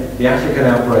 Again, the African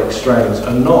outbreak strains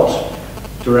are not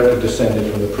directly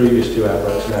descended from the previous 2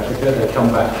 outbreaks in Africa. They come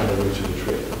back from the root of the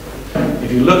tree.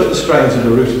 If you look at the strains in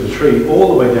the root of the tree, all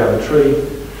the way down the tree,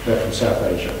 they're from South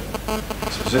Asia,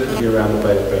 specifically around the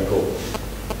Bay of Bengal.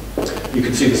 You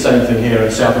can see the same thing here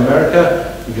in South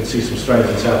America. You can see some strains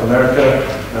in South America,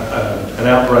 an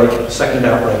outbreak, a second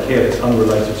outbreak here that's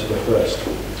unrelated to the first.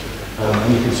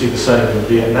 And you can see the same in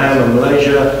Vietnam and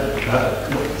Malaysia,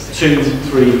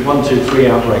 1, 2, 3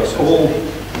 outbreaks, all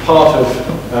part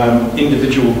of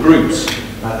individual groups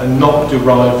and not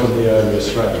derived from the earlier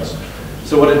strains.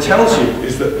 So what it tells you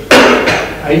is that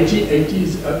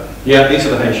 80s? Yeah, these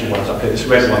are the Haitian ones up here. This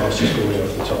red one was just falling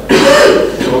off the top.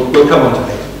 So we'll come on to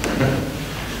it.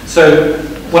 So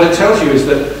what it tells you is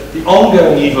that the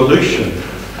ongoing evolution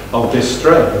of this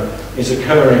strain is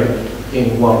occurring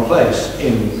in one place,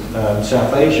 in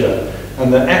South Asia,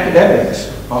 and the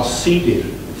epidemics are seeded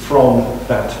from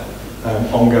that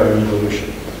ongoing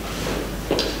evolution.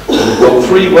 So we've got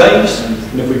 3 waves,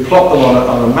 and if we plot them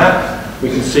on a map, we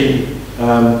can see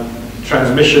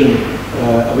transmission,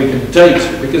 and we can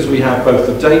date, because we have both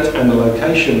the date and the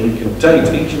location, we can date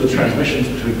each of the transmissions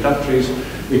between countries.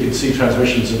 We can see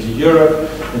transmissions into Europe,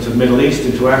 into the Middle East,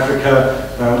 into Africa,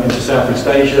 into Southeast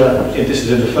Asia. This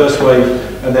is in the first wave,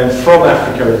 and then from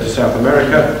Africa into South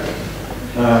America.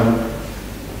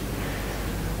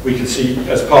 We can see,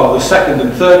 as part of the second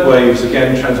and third waves,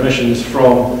 again, transmissions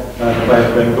from the Bay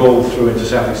of Bengal through into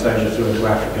Southeast Asia, through into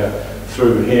Africa,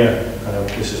 through here.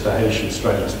 This is the Haitian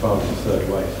strain as part of the third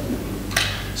wave.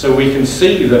 So we can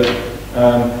see that,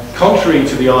 contrary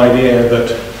to the idea that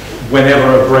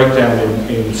whenever a breakdown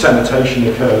in sanitation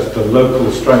occurs, the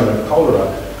local strain of cholera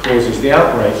causes the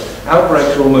outbreak.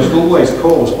 Outbreaks are almost always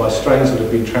caused by strains that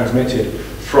have been transmitted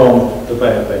from the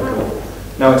Bay of Bengal.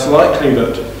 Now, it's likely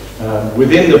that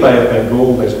within the Bay of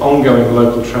Bengal there's ongoing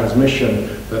local transmission,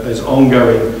 that there's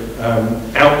ongoing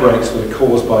outbreaks that are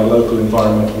caused by local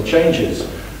environmental changes,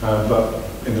 but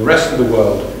in the rest of the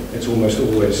world it's almost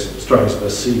always strains that are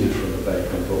seeded from the Bay of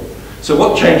Bengal. So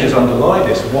what changes underlie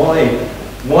this? Why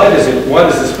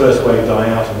does this first wave die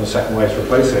out and the second wave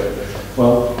replace it?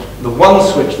 Well, the one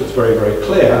switch that's very, very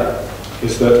clear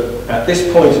is that at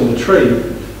this point in the tree,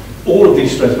 all of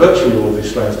these strains, virtually all of these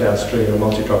strains downstream are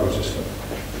multi-drug resistant.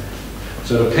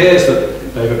 So it appears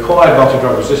that they've acquired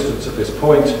multi-drug resistance at this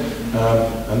point,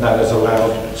 and that has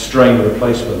allowed strain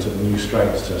replacement of the new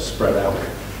strains to spread out.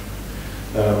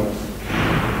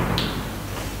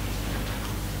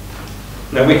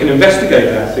 Now we can investigate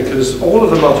that because all of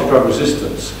the multi-drug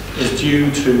resistance is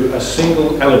due to a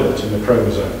single element in the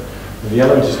chromosome. And the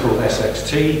element is called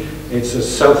SXT. It's a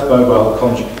self-mobile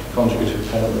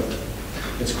conjugative element.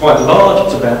 It's quite large,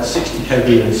 it's about 60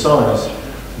 kb in size.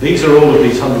 These are all of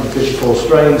these 154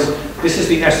 strains. This is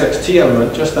the SXT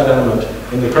element, just that element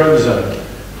in the chromosome.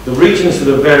 The regions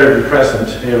that are variably present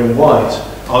here in white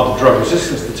are the drug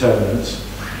resistance determinants.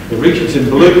 The regions in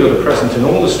blue that are present in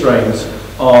all the strains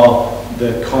are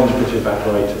the conjugative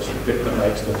apparatus, the bit that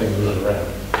makes the thing move around.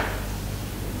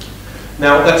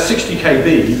 Now, that 60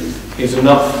 kb is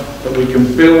enough that we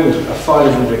can build a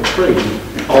phylogenetic tree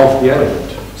of the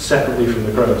element separately from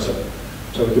the chromosome.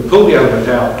 So we can pull the element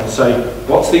out and say,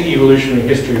 what's the evolutionary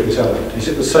history of this element? Is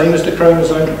it the same as the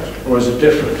chromosome, or is it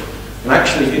different? And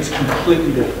actually, it's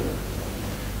completely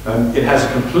different. It has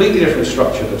a completely different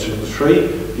structure than the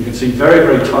tree. You can see very,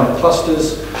 very tight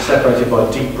clusters separated by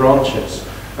deep branches.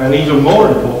 And even more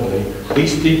importantly,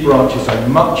 these deep branches are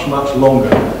much, much longer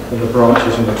than the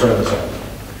branches in the chromosome.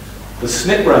 The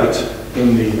snip rate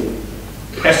in the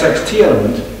SXT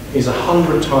element is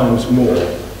 100 times more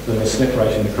than the snip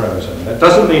rate in the chromosome. That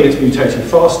doesn't mean it's mutating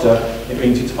faster, it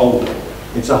means it's older.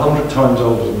 It's 100 times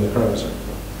older than the chromosome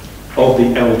of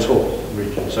the L-Tor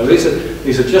region. So these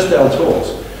are just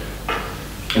L-Tors.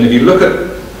 And if you look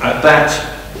at that,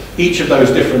 each of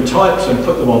those different types and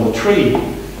put them on the tree,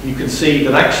 you can see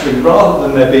that actually, rather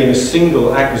than there being a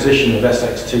single acquisition of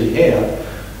SXT here,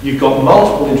 you've got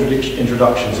multiple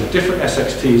introductions of different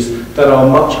SXTs that are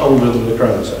much older than the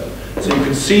chromosome. So you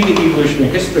can see the evolutionary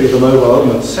history of the mobile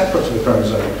elements separate to the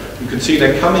chromosome. You can see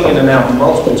they're coming in and out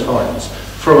multiple times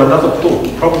from another pool,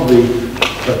 probably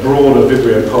a broader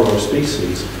Vibrio cholera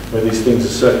species, where these things are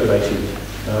circulating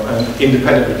and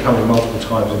independently coming multiple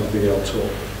times into the L-Tor.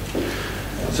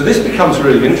 So this becomes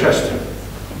really interesting,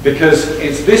 because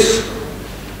it's this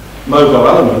mobile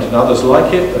element and others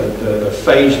like it, the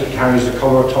phage that carries the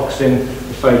cholera toxin,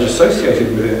 the phage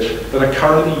associated with it, that are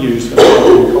currently used for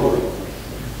fighting cholera.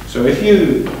 So if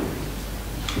you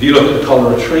look at the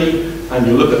cholera tree and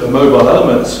you look at the mobile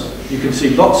elements, you can see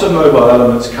lots of mobile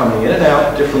elements coming in and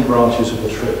out different branches of the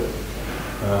tree.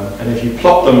 And if you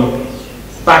plot them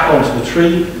back onto the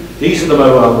tree, these are the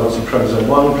mobile elements in chromosome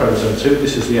 1, chromosome 2,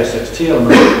 this is the SXT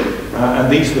element,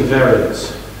 and these are the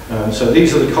variants. So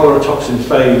these are the cholera toxin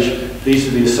phage, these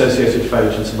are the associated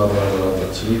phage and some other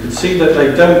elements. And you can see that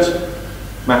they don't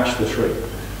match the tree.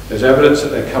 There's evidence that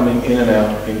they're coming in and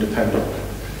out independently.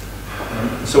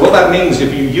 So what that means,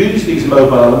 if you use these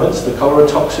mobile elements, the cholera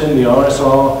toxin, the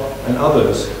RSR, and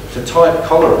others, to type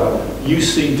cholera, you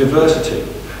see diversity.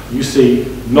 You see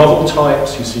novel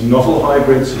types, you see novel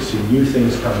hybrids, you see new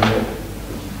things coming in.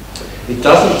 It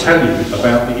doesn't tell you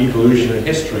about the evolutionary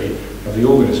history of the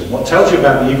organism. What tells you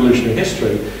about the evolutionary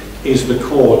history is the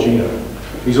core genome.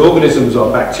 These organisms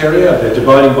are bacteria, they're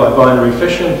dividing by binary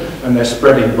fission, and they're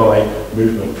spreading by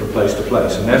movement from place to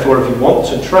place. And therefore, if you want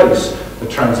to trace the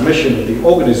transmission of the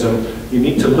organism, you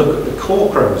need to look at the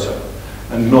core chromosome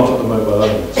and not at the mobile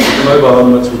elements. The mobile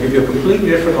elements will give you a completely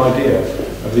different idea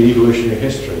of the evolutionary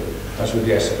history as with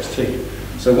the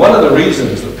SXT. So one of the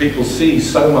reasons that people see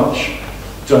so much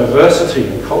diversity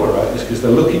in cholera is because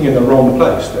they're looking in the wrong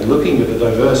place. They're looking at the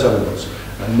diverse elements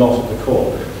and not at the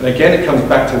core. And again, it comes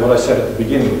back to what I said at the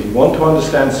beginning. If you want to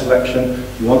understand selection,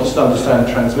 you want to understand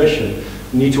transmission,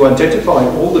 you need to identify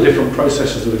all the different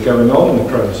processes that are going on in the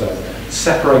chromosome,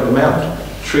 separate them out,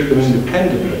 treat them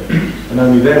independently, and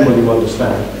only then will you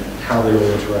understand how they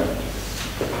all interact.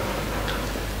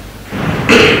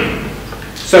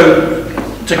 So,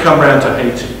 to come round to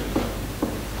Haiti.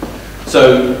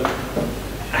 So,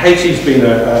 Haiti's been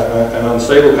an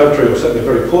unstable country, or certainly a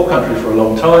very poor country for a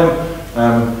long time,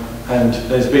 And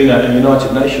there's been a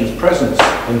United Nations presence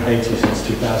in Haiti since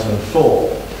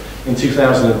 2004. In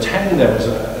 2010, there was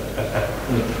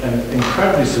an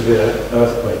incredibly severe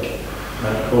earthquake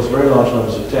that caused very large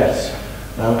numbers of deaths.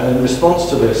 And in response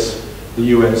to this, the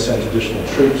UN sent additional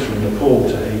troops from Nepal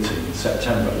to Haiti in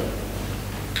September.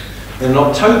 In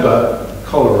October,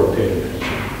 cholera appeared in Haiti.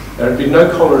 There had been no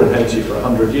cholera in Haiti for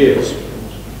 100 years.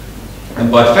 And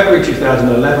by February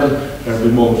 2011, there had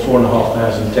been more than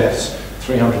 4,500 deaths,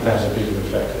 300,000 people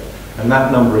infected. And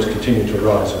that number has continued to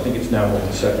rise. I think it's now more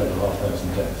than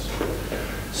 7,500 deaths.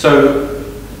 So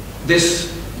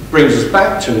this brings us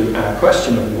back to our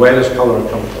question of where does cholera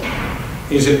come from?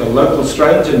 Is it the local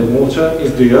strains in the water?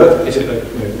 Is it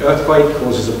the earthquake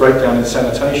causes a breakdown in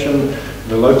sanitation?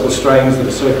 The local strains that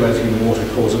are circulating in the water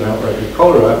cause an outbreak of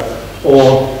cholera?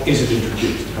 Or is it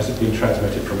introduced? Has it been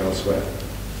transmitted from elsewhere?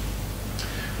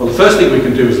 Well, the first thing we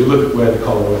can do is look at where the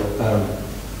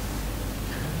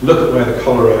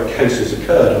cholera cases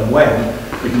occurred and when.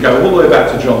 We can go all the way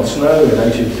back to John Snow in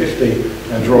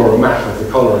 1850 and draw a map of the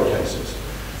cholera cases.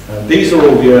 These are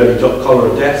all the early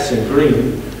cholera deaths in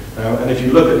green. And if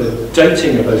you look at the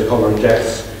dating of those cholera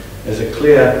deaths, there's a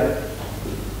clear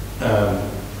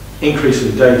increase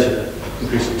in data,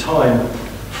 increase in time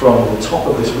from the top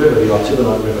of this river, the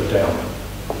Artibonite River, down.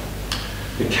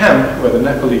 The camp where the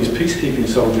Nepalese peacekeeping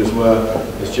soldiers were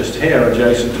is just here,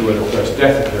 adjacent to where the first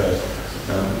death occurred.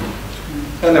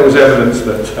 And there was evidence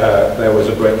that there was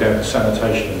a breakdown in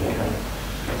sanitation in the camp.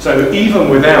 So even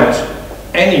without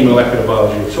any molecular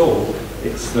biology at all,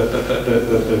 it's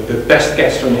the best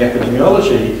guess from the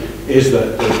epidemiology is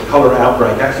that the cholera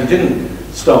outbreak actually didn't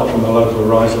start from the local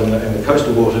horizon in the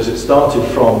coastal waters. It started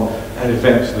from an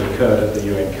event that occurred at the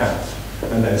UN camp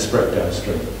and then spread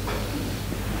downstream.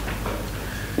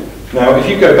 Now, if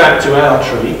you go back to our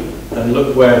tree and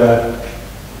look where the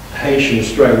Haitian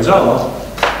strains are,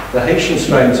 the Haitian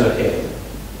strains are here.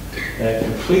 They're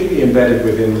completely embedded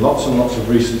within lots and lots of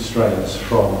recent strains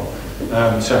from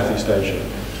Southeast Asia.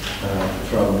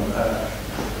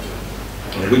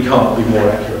 We can't be more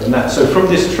accurate than that. So from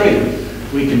this tree,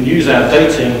 we can use our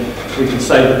dating. We can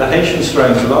say that the Haitian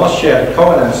strains last shared a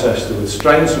common ancestor with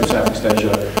strains from Southeast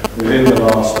Asia within the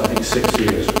last, I think, 6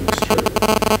 years from this tree.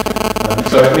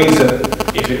 So it means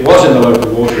that if it was in the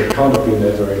local water, it can't have been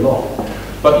there very long.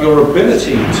 But your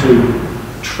ability to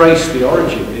trace the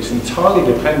origin is entirely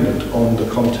dependent on the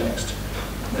context.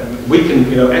 We can,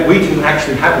 and we didn't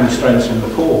actually have any strains from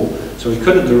Nepal, so we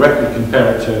couldn't directly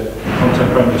compare it to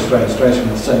contemporaneous strains from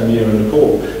the same year in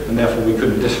Nepal, and therefore we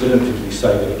couldn't definitively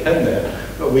say that it came there.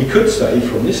 But we could say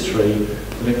from this tree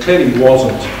that it clearly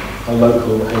wasn't a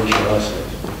local Haitian isolate.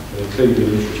 It had clearly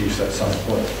been introduced at some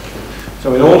point.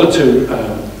 So in order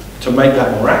to make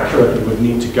that more accurate, we would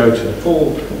need to go to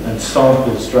Nepal and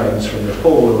sample strains from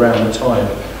Nepal around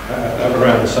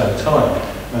the same time.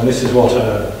 And this is what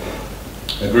a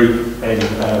group in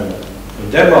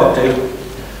Denmark did.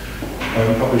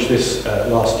 Published this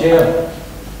last year,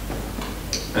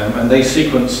 and they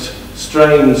sequenced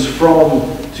strains from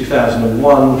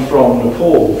 2001 from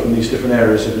Nepal, from these different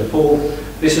areas of Nepal.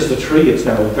 This is the tree. It's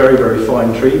now a very, very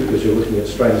fine tree because you're looking at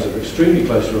strains that are extremely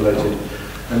closely related,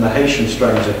 and the Haitian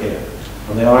strains are here.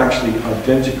 And they are actually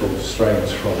identical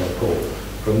strains from Nepal,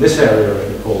 from this area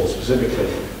of Nepal specifically,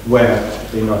 where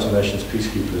the United Nations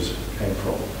peacekeepers came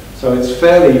from. So it's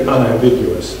fairly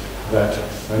unambiguous that,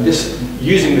 and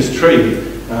using this tree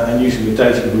and using the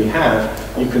data that we have,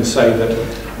 you can say that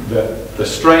the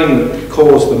strain that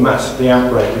caused the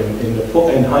outbreak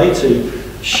in Haiti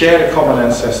shared a common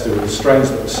ancestor with the strains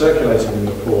that were circulating in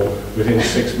Nepal within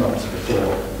 6 months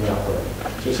before the outbreak.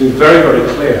 So it's very, very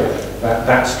clear that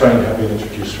that strain had been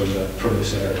introduced from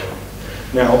this area.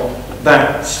 Now,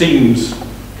 that seems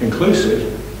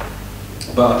conclusive,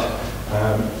 but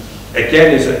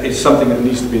again, it's something that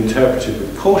needs to be interpreted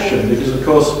with caution, because of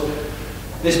course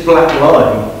this black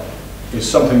line is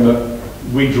something that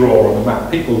we draw on a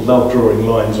map. People love drawing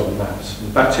lines on maps.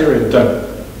 And bacteria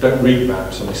don't read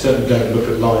maps, and they certainly don't look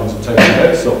at lines and take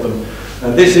notes of them.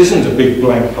 And this isn't a big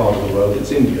blank part of the world,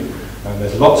 it's India. And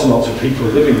there's lots and lots of people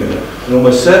living there. And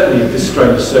almost certainly if this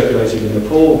strain is circulating in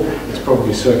Nepal, it's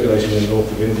probably circulating in the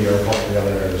north of India and possibly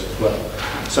other areas as well.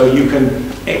 So you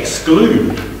can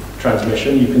exclude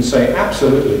transmission. You can say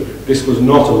absolutely this was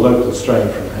not a local strain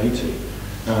from Haiti.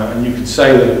 And you can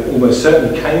say that it almost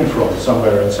certainly came from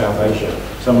somewhere in South Asia,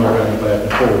 somewhere around the Bay of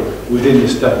Nepal, within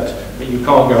this date. But you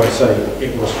can't go and say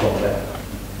it was from there.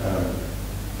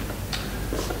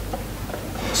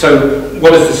 So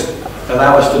what does this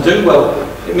allow us to do? Well,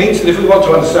 it means that if we want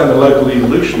to understand the local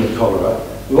evolution of cholera,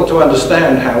 we want to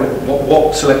understand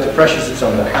what selective pressures it's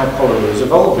under, how cholera is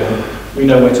evolving, we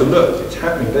know where to look. It's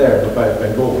happening there in the Bay of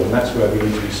Bengal, and that's where we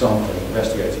need to be sampling and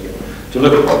investigating it, to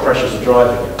look at what pressures are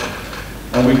driving it.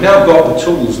 And we've now got the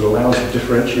tools that allow us to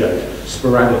differentiate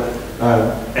sporadic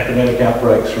epidemic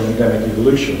outbreaks from endemic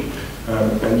evolution.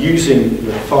 And using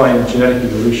the fine genetic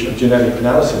evolution, genetic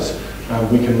analysis,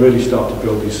 we can really start to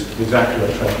build these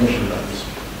accurate transmission lines.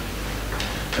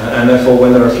 And therefore,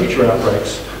 when there are future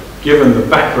outbreaks, given the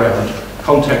background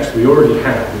context we already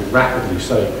have, we rapidly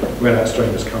say where that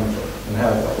strain has come from and how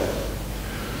it got there.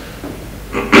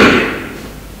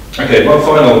 Okay, one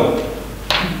final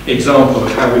example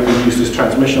of how we can use this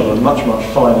transmission on a much, much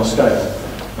finer scale.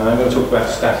 And I'm going to talk about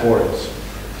Staph aureus.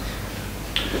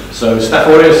 So Staph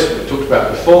aureus, we talked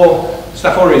about before.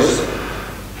 Staph aureus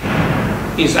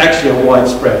is actually a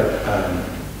widespread,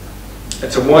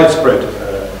 it's a widespread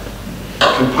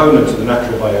component of the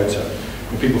natural biota.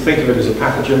 And people think of it as a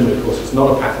pathogen, but of course it's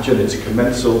not a pathogen, it's a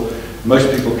commensal. Most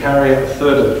people carry it, a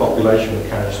third of the population will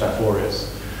carry Staph aureus.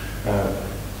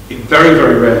 It very,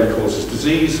 very rarely causes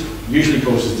disease, usually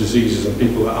causes diseases in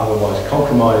people that are otherwise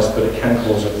compromised, but it can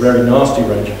cause a very nasty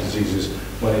range of diseases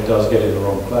when it does get in the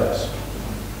wrong place.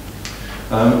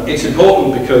 It's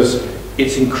important because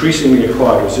it's increasingly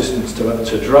acquired resistance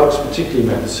to drugs, particularly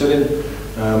methicillin.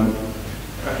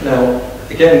 Now,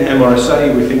 again,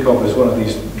 MRSA we think of as one of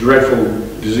these dreadful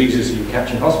diseases you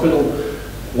catch in hospital.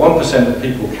 1% of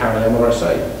people carry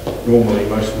MRSA normally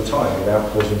most of the time without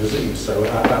causing disease. So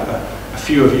a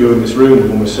few of you in this room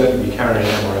will almost certainly be carrying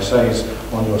MRSAs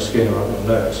on your skin or on your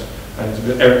nose. And it's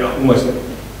almost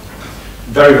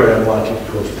very, very unlikely to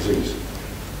cause disease.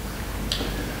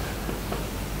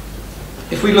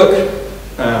 If we look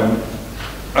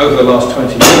over the last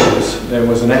 20 years, there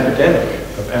was an epidemic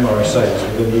of MRSAs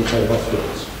within UK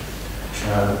hospitals.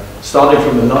 Starting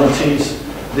from the 90s,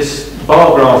 this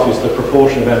bar graph is the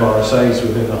proportion of MRSAs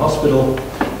within the hospital,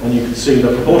 and you can see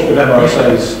the proportion of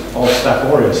MRSAs of Staph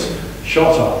aureus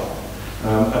shot up.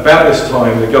 About this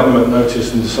time, the government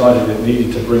noticed and decided it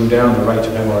needed to bring down the rate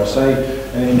of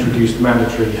MRSA and introduced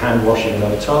mandatory hand washing and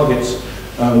other targets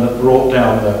that brought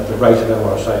down the rate of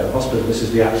MRSA in the hospital. This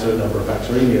is the absolute number of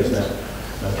bacteremias now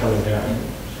coming down.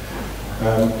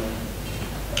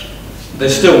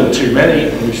 There's still too many,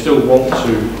 and we still want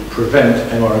to prevent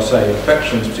MRSA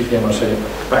infections, particularly MRSA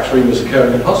bacteremias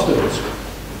occurring in hospitals.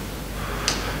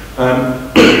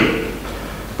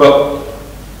 But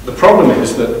the problem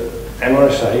is that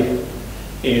MRSA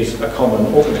is a common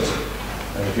organism.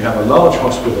 And if you have a large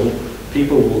hospital,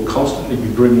 people will constantly be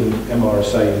bringing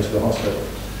MRSA into the hospital.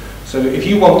 So if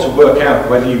you want to work out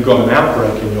whether you've got an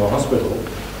outbreak in your hospital,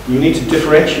 you need to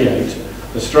differentiate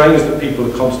the strains that people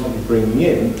are constantly bringing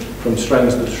in from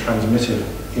strains that are transmitted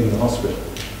in the hospital.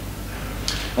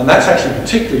 And that's actually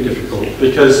particularly difficult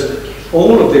because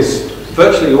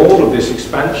virtually all of this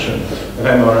expansion of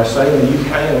MRSA in the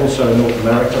UK and also in North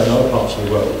America and other parts of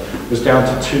the world was down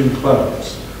to 2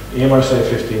 clones, the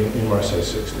MRSA15 and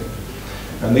MRSA16.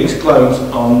 And these clones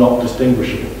are not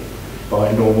distinguishable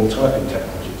by normal typing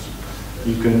technologies.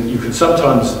 You can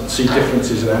sometimes see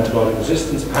differences in antibiotic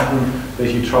resistance pattern, but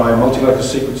if you try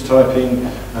multi-locus sequence typing,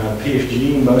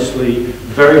 PFG mostly,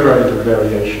 very, very little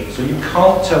variation. So you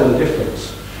can't tell the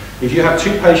difference. If you have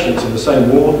 2 patients in the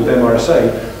same ward with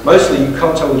MRSA, mostly you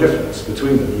can't tell the difference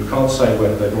between them. You can't say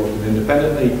whether they brought it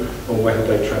independently or whether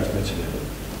they transmitted it.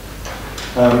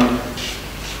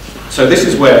 So this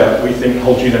is where we think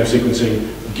whole genome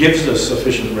sequencing gives us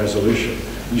sufficient resolution.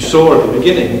 You saw at the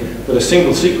beginning that a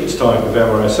single sequence type of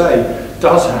MRSA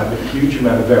does have a huge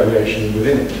amount of variation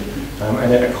within it,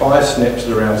 and it acquires SNPs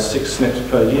at around 6 SNPs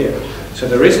per year. So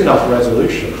there is enough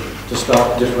resolution to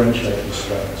start differentiating the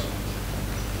strains.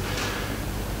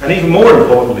 And even more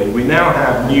importantly, we now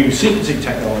have new sequencing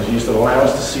technologies that allow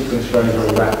us to sequence very,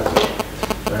 very rapidly.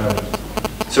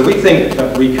 So we think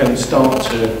that we can start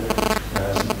to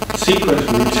sequence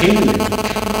routinely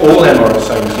all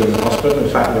MRSAs within the hospital. In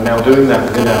fact, we're now doing that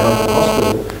within our London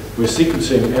hospital. We're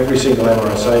sequencing every single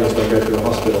MRSA as they go through the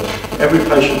hospital. Every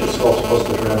patient that's false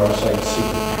positive for MRSA is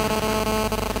sequenced.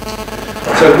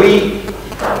 So we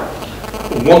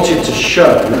wanted to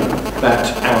show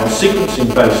that our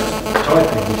sequencing-based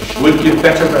typing would give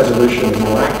better resolution and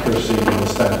more accuracy than the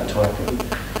standard typing.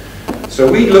 So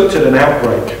we looked at an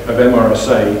outbreak of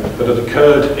MRSA that had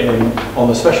occurred on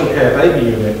the special care baby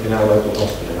unit in our local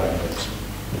hospital.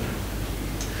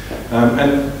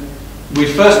 And we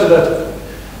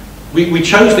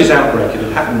chose this outbreak. It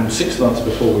had happened 6 months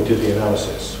before we did the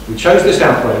analysis. We chose this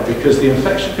outbreak because the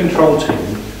infection control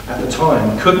team at the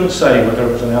time couldn't say whether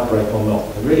it was an outbreak or not.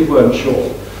 They really weren't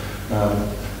sure.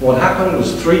 What happened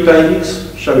was 3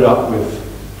 babies showed up with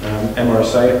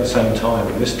MRSA at the same time,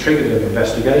 and this triggered an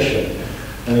investigation.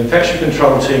 And the infection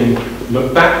control team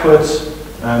looked backwards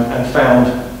and found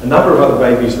a number of other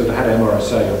babies that had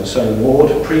MRSA on the same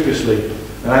ward previously,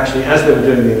 and actually as they were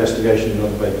doing the investigation,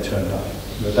 another baby turned up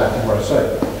with that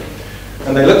MRSA.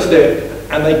 And they looked at it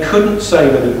and they couldn't say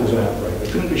that it was an outbreak.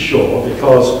 They couldn't be sure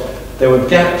because there were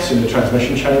gaps in the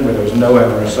transmission chain where there was no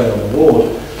MRSA on the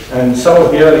ward, and some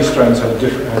of the early strains had a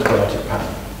different antibiotic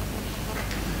pattern,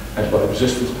 antibiotic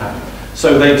resistance pattern.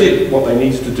 So they did what they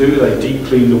needed to do. They deep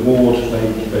cleaned the ward,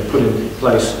 they put in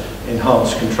place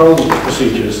enhanced control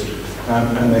procedures,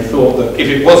 and they thought that if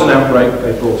it was an outbreak,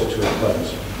 they brought it to a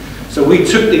close. So we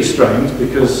took these strains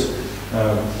because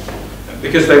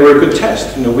they were a good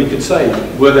test. You know, we could say,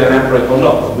 were they an outbreak or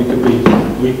not? We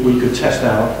could test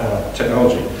our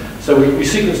technology. So we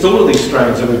sequenced all of these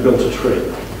strains and we built a tree.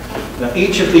 Now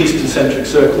each of these concentric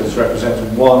circles represents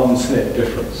one SNP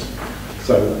difference.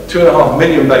 So 2.5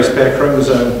 million base pair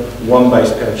chromosome, 1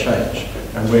 base pair change.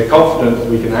 And we're confident that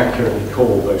we can accurately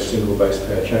call those single base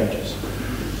pair changes.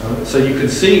 So you can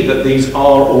see that these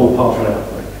are all part of an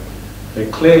outbreak.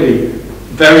 They're clearly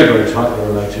very, very tightly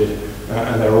related,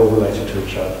 and they're all related to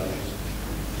each other.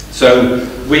 So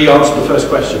we answered the first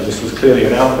question. This was clearly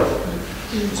an outbreak.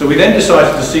 So we then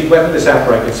decided to see whether this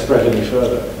outbreak had spread any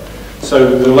further.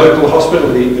 So the local hospital,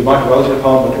 the microbiology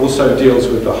department, also deals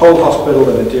with the whole hospital,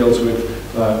 and it deals with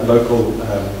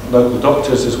local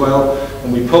doctors as well.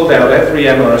 And we pulled out every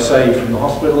MRSA from the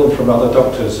hospital and from other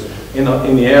doctors in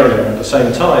the area. And at the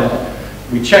same time,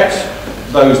 we checked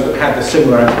those that had the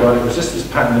similar antibiotic resistance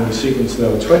pattern, and we sequenced there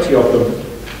were 20 of them.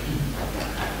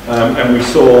 And we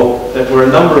saw that there were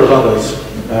a number of others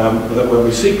that when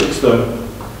we sequenced them,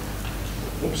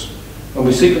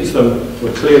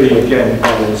 were clearly again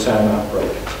part of the SAM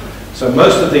outbreak. So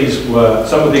most of these were,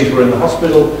 some of these were in the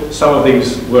hospital, some of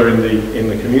these were in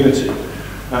the community.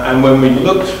 And when we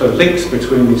looked for links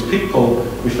between these people,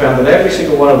 we found that every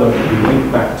single one of them could be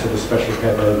linked back to the special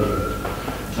care baby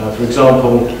unit. For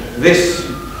example, this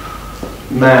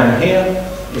man here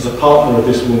is a partner of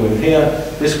this woman here.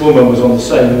 This woman was on the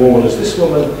same ward as this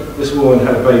woman. This woman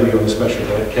had a baby on the special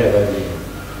care baby unit.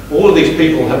 All of these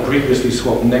people had previously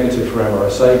swabbed negative for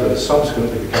MRSA, but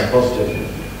subsequently became positive.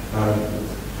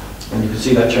 And you can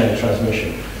see that chain of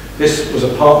transmission. This was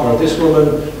a partner of this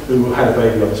woman who had a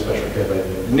baby on the special care baby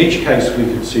unit. In each case, we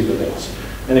could see the links.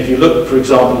 And if you look, for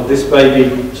example, at this baby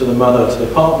to the mother to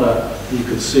the partner, you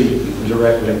could see the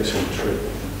direct links in the tree.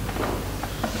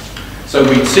 So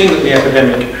we'd seen that the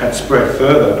epidemic had spread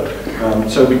further.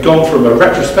 So we'd gone from a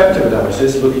retrospective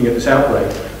analysis, looking at this outbreak,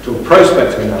 to a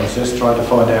prospective analysis, trying to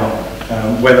find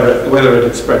out whether it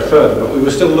had spread further. But we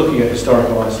were still looking at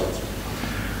historical isolates.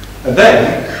 And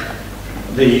then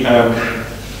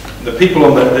the people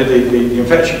on the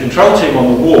infection control team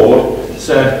on the ward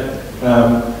said,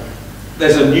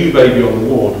 there's a new baby on the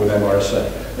ward with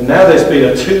MRSA. And now there's been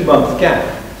a 2-month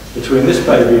gap between this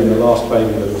baby and the last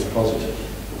baby that was positive.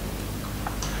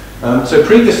 So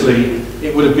previously,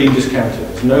 it would have been discounted.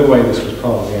 There's no way this was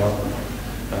part of the outbreak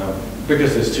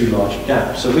because there's too large a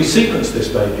gap. So we sequenced this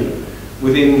baby.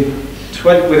 Within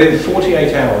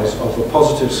 48 hours of a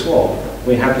positive swab,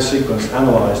 we had the sequence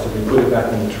analysed and we put it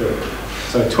back in the tree.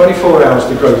 So 24 hours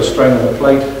to grow the strain on the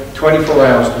plate, 24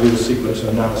 hours to do the sequence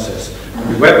analysis. And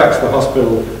we went back to the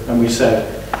hospital and we said,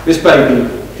 this baby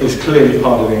is clearly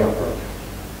part of the outbreak.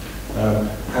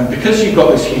 And because you've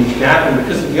got this huge gap and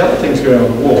because of the other things going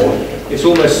on the ward, it's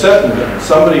almost certain that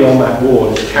somebody on that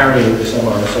ward is carrying this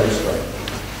MRSA strain.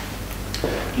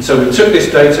 And so we took this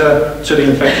data to the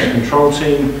infection control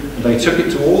team, and they took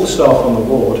it to all the staff on the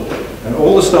ward, and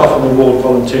all the staff on the ward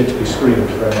volunteered to be screened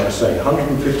for MRSA.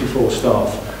 154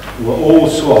 staff were all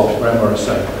swabbed for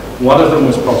MRSA. One of them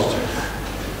was positive.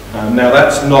 Now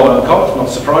that's not uncommon, not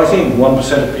surprising.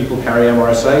 1% of people carry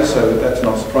MRSA, so that's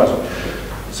not surprising.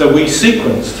 So we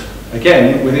sequenced,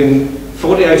 again, within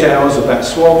 48 hours of that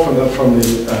swab from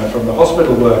the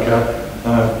hospital worker,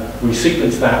 we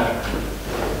sequenced that.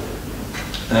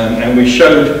 And we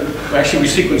showed, actually we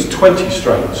sequenced 20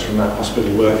 strains from that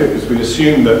hospital worker because we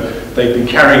assumed that they'd been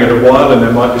carrying it a while and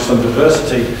there might be some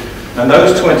diversity. And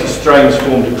those 20 strains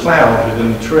formed a cloud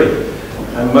within the tree.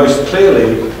 And most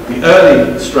clearly, the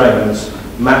early strains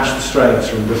matched the strains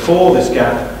from before this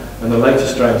gap, and the later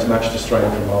strains matched the strain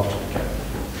from after the gap.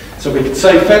 So we could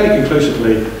say fairly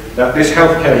conclusively that this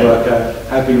healthcare worker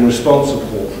had been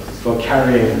responsible for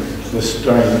carrying the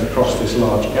strain across this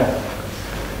large gap.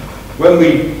 When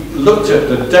we looked at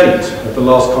the date of the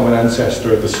last common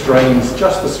ancestor of the strains,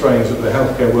 just the strains that the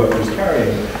healthcare worker was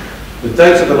carrying, the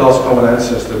date of the last common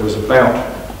ancestor was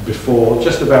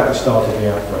just about the start of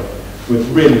the outbreak, with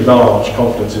really large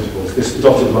confidence intervals. This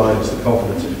dotted line is the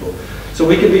confidence interval. So So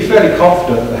we can be fairly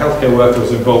confident that the healthcare worker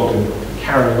was involved in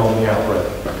carrying on the outbreak.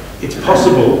 It's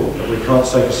possible, but we can't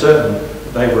say for certain,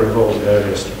 that they were involved in the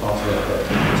earliest part of the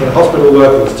outbreak. So the hospital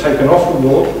worker was taken off the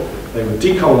ward, they were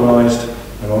decolonised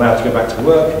and allowed to go back to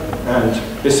work,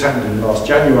 and this happened in last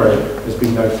January. There's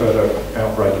been no further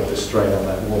outbreak of this strain on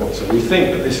that ward. So we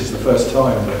think that this is the first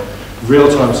time that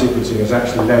real-time sequencing has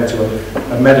actually led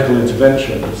to a medical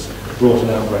intervention that's brought an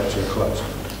outbreak to a close.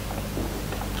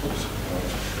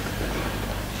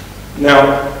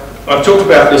 Now, I've talked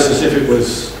about this as if it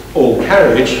was all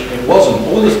carriage. It wasn't.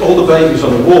 All the babies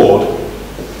on the ward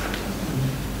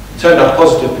turned up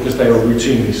positive because they were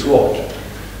routinely swabbed.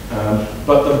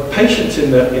 But the patients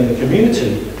in the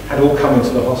community had all come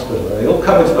into the hospital. They all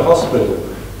come into the hospital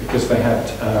because they had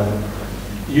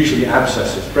usually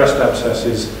abscesses, breast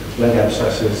abscesses, leg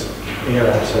abscesses, ear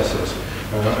abscesses,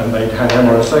 and they'd had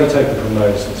MRSA taken from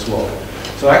those and swabbed.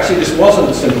 So actually this wasn't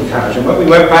a simple carriage, and when we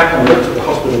went back and looked at the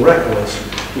hospital records,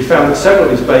 we found that several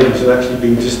of these babies had actually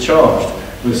been discharged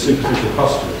with superficial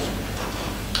pustules,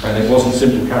 and it wasn't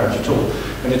simple carriage at all.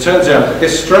 And it turns out that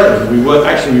this strain, we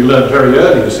learned very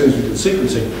early, as soon as we did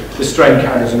sequencing, this strain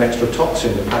carries an extra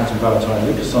toxin, the panthenvalentine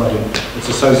leukocidin, that's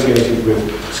associated with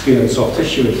skin and soft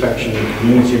tissue infection and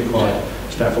community-acquired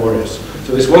Staph aureus.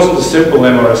 So this wasn't a simple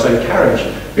MRSA carriage,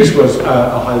 this was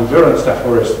a highly virulent Staph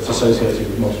aureus that's associated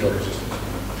with multi-drug resistance.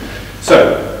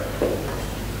 So,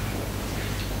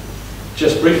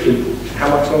 just briefly, how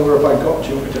much longer have I got? Do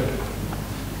you want me to?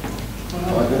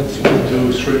 5 minutes? 2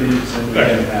 to 3 minutes and we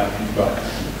can have right.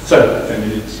 So, 10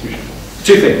 minutes usually.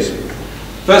 2 things.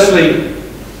 Firstly,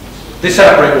 this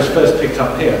outbreak was first picked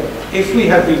up here. If we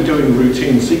had been doing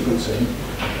routine sequencing,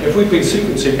 if we'd been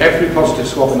sequencing every positive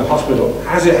swab in the hospital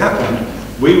as it happened,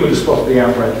 we would have spotted the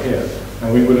outbreak here,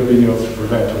 and we would have been able to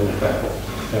prevent all of that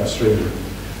downstream.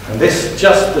 And this,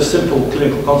 just the simple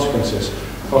clinical consequences,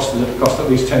 cost at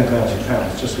least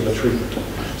 £10,000 just for the treatment.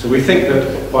 So we think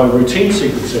that by routine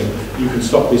sequencing, you can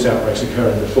stop these outbreaks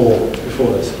occurring before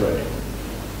they spread.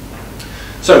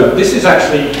 So this is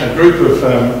actually a group of,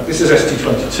 this is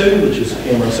ST22, which is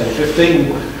MRSA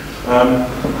 15.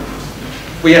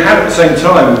 We had at the same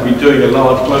time been doing a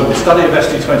large global study of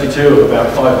ST22 of about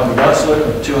 500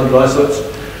 isolates, 200 isolates,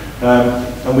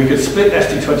 and we could split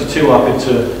ST22 up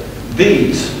into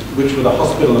these, which were the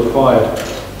hospital-acquired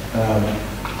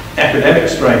epidemic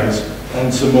strains,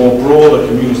 and some more broader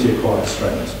community-acquired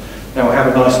strains. Now we have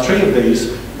a nice tree of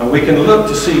these, and we can look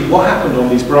to see what happened on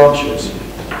these branches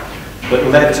that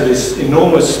led to this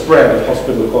enormous spread of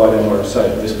hospital-acquired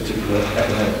MRSA, this particular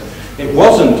epidemic. It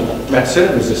wasn't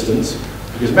methicillin resistance,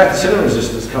 because methicillin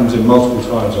resistance comes in multiple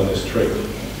times on this tree.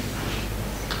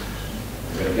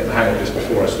 I'm going to get the hang of this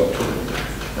before I stop talking.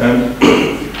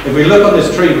 If we look on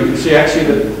this tree, we can see actually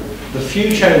that the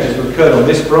few changes that occurred on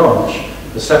this branch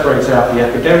that separates out the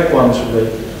epidemic ones from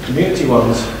the community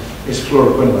ones is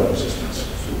fluoroquinolone resistance.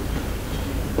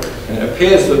 And it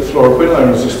appears that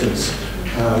fluoroquinolone resistance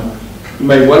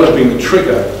may well have been the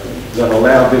trigger that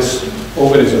allowed this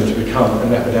organism to become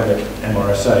an epidemic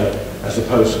MRSA as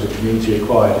opposed to the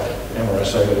community-acquired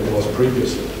MRSA that it was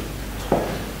previously.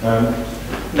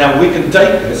 Now we can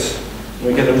date this.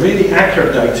 We get a really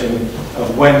accurate dating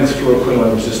of when this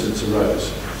fluoroquinolone resistance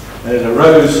arose. And it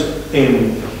arose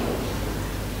in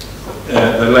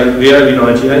the early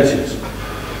 1980s.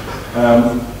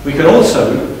 We can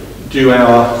also do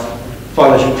our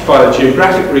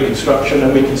phylogeographic reconstruction,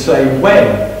 and we can say when.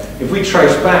 If we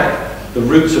trace back the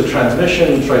routes of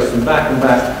transmission, trace them back and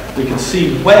back, we can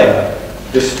see where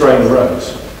this strain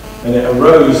arose. And it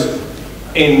arose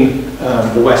in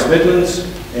the West Midlands,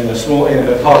 in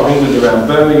a part of England around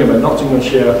Birmingham and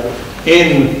Nottinghamshire,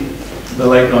 in the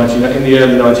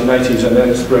early 1980s, and then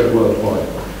it spread worldwide.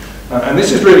 And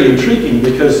this is really intriguing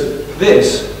because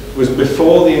this was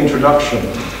before the introduction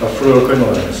of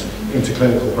fluoroquinolones into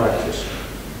clinical practice.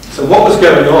 So what was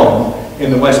going on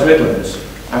in the West Midlands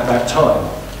at that time?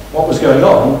 What was going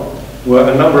on were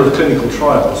a number of clinical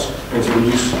trials into the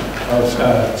use of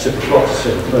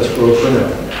ciprofloxacin, first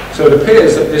fluoroquinolone. So it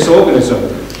appears that this organism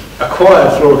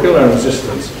acquired fluoroquinolone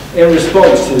resistance in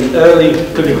response to the early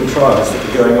clinical trials that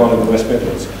were going on in the West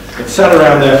Midlands. It sat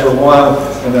around there for a while,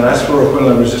 and then as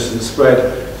fluoroquinolone resistance spread,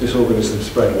 this organism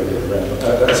spread with it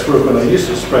around. As fluoroquinolone used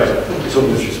to spread, this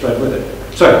organism spread with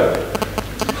it. So,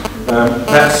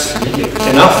 that's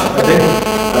enough, I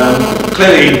think.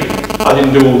 Clearly, I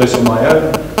didn't do all this on my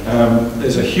own.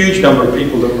 There's a huge number of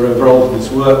people that were involved in this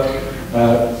work.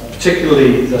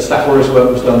 Particularly, the Staph aureus work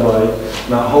was done by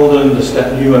Matt Holden, the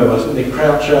Staph pneumo was Nick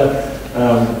Croucher.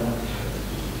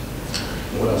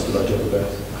 What else did I talk about?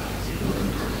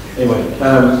 Anyway,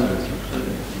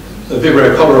 the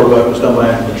Vibrio cholera work was done by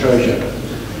Anthony Trojan.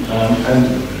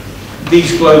 And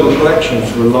these global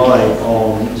collections rely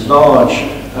on large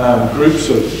groups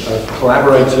of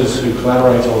collaborators who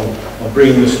collaborate on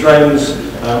bringing the strains,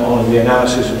 on the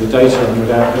analysis of the data, and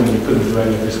without whom we couldn't do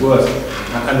any of this work.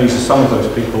 And these are some of those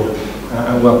people,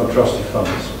 and welcome trusted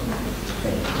funds.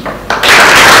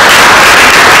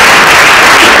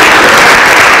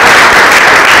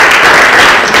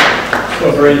 So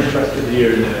very interested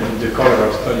here in the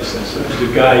cholera study. So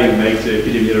the guy who makes the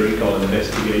epidemiological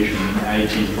investigation in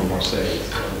IT from Marseille.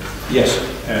 Yes.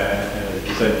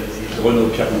 It's Renaud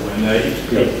Pierrot, and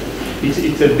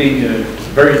it's a big,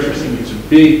 very interesting. It's a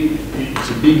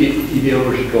big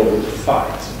ideological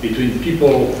fight between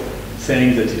people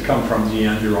saying that it comes from the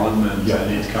environment,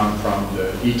 and it comes from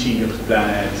the eating of the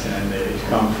planet, and it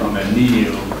comes from El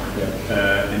Nino,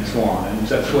 and so on. And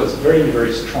that was very,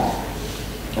 very strong.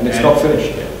 And it's not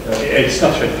finished yet. It's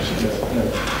not finished. No.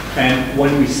 And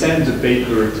when we sent the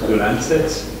paper to the Lancet,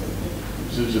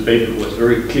 the paper was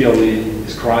very clearly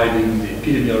describing the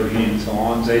epidemiology and so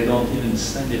on. They don't even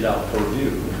send it out for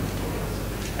review.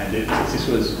 And this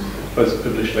was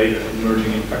published later,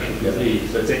 emerging infectious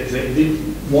disease. But they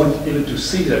didn't want even to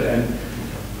see that. And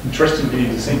interestingly,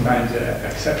 at the same time, they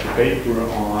accept the paper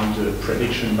on the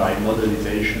prediction by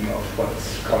modelization of what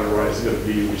cholera is going to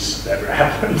be, which never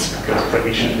happens because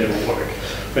prediction never works.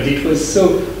 But it was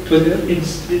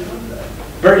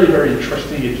very, very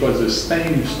interesting. It was the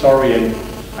same story, and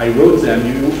I wrote them,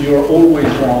 you are always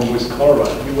wrong with cholera.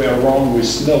 You were wrong with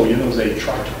snow. You know, they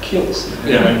tried to kill us.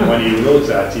 When he wrote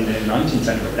that in the 19th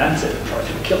century, Lancet tried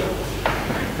to kill us.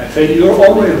 I said, you're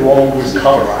always wrong with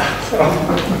cholera.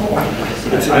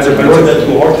 It's a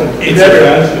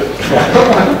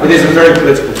very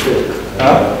political field.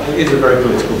 It is a very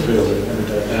political field,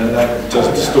 and that does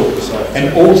distort the science.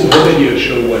 And all the video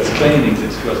show was claiming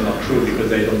this was not true because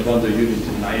they don't want the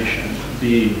United Nations to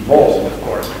be involved, of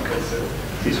course, because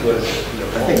this was the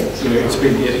I think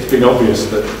it's been obvious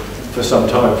that for some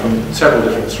time from several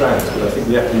different strands, but I think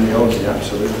the epidemiology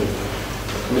absolutely.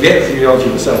 I mean, the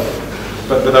epidemiology itself,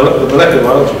 but the molecular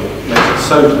biology makes it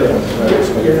so clear.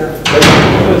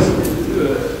 Because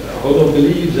Renaud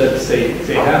believes that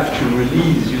they have to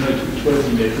release, it was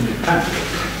in the tank,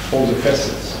 all the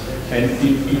vessels. And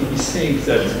he thinks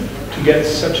that to get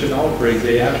such an outbreak,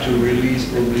 they have to release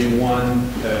probably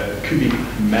 1 cubic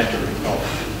meter of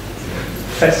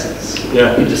vessels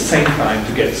at the same time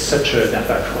to get such an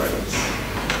attack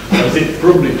rate.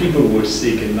 Probably people were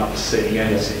sick and not saying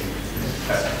anything.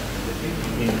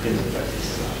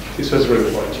 This was really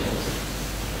important.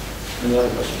 Any other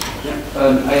questions? I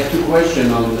have 2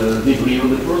 questions on the degree.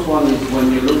 The first one is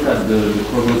when you look at the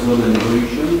chromosome and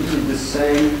evolution, is it the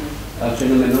same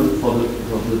phenomenon for the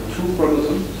 2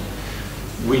 chromosomes?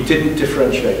 We didn't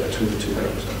differentiate between the 2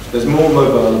 chromosomes. There's more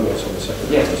mobile elements on the second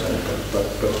chromosome,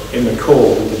 but in the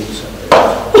core we didn't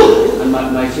separate. And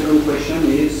my second question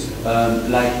is,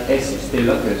 like S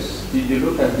locus, did you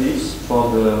look at this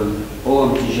for the O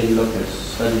antigen locus?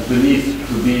 That is believed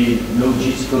to be low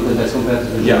GC content as compared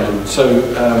to the genome?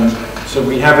 So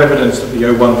we have evidence that the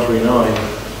O139,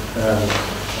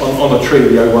 on a tree,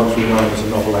 the O139 is a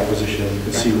novel acquisition, and you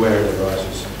can see where it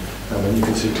arises. And you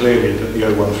can see clearly that the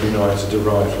O139s are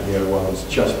derived from the O1s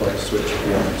just by the switch of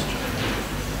the antigen.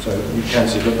 So you can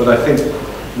see, but I think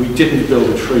we didn't build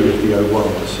a tree of the O1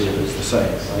 to see if it's the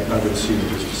same. I would assume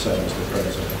it is the same as the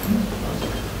chromosome.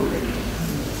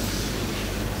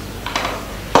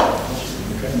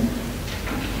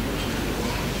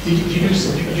 Did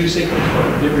you sequence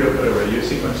from you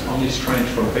sequence only strange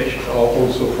from patients or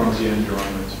also from the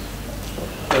environment?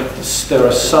 There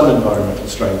are some environmental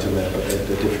strains in there, but they're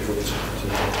difficult to.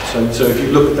 So if you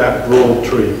look at that broad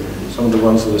tree, some of the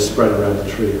ones that are spread around the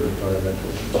tree are environmental.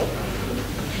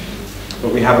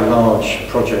 But we have a large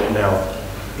project now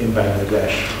in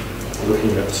Bangladesh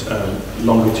looking at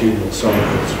longitudinal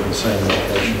samples from the same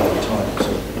location all the time.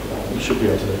 So we should be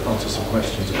able to answer some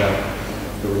questions about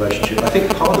the relationship. I think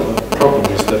part of the problem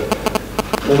is that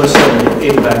almost certainly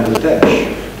in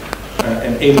Bangladesh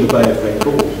and in the Bay of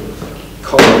Bengal,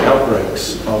 cholera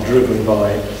outbreaks are driven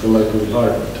by the local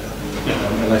environment.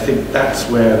 And I think that's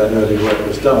where that early work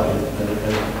was done,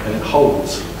 and it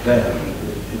holds there.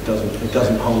 It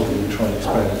doesn't hold when you try and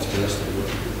expand it to the rest of the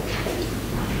world.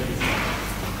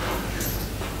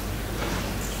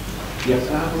 Yes.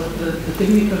 The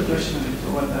technical question is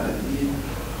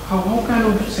how kind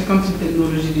of sequencing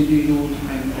technology did you use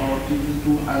or did you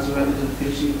do as well as the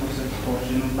finishing process for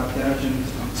genome bacterial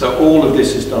genome? So all of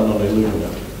this is done on Illumina.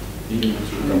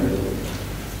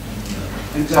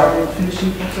 And the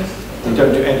finishing process? We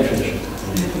don't do any finishing.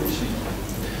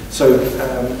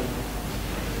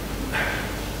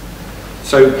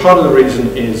 So part of the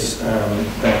reason is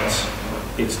that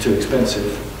it's too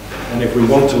expensive. And if we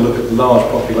want to look at large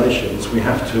populations, we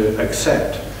have to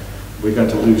accept we're going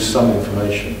to lose some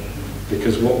information,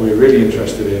 because what we're really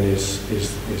interested in is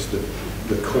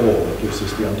the core that gives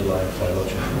us the underlying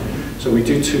phylogeny. So we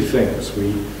do two things.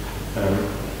 We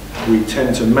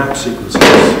tend to map sequences.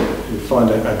 We find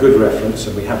a good reference,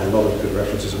 and we have a lot of good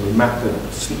references, and we map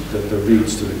the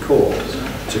reads to the core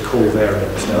to call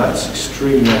variants. Now that's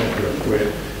extremely accurate.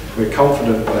 We're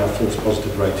confident that our false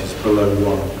positive rate is below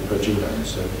 1 per genome,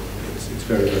 so it's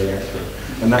very, very accurate.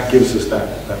 And that gives us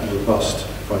that robust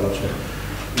phylogeny.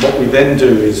 What we then do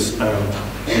is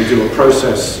we do a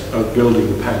process of building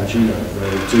the pan-genome,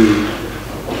 where we do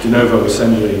de novo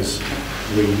assemblies,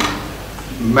 we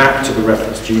map to the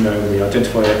reference genome, we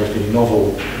identify everything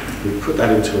novel, we put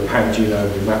that into a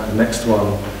pan-genome, we map the next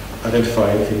one, identify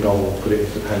anything novel, put it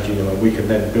into the pan-genome, and we can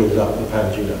then build up the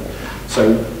pan-genome.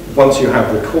 So once you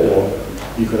have the core,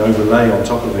 you can overlay on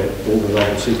top of it all the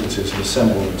novel sequences and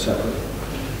assemble them separately.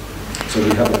 So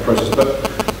we have the process. But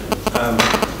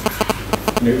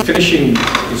finishing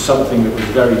is something that was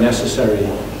very necessary,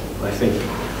 I think,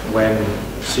 when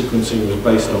sequencing was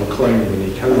based on cloning in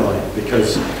E. coli,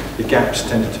 because the gaps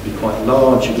tended to be quite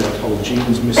large, you get whole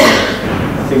genes missing.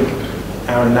 I think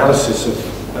our analysis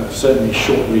of certainly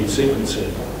short read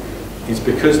sequencing is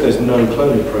because there's no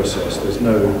cloning process, there's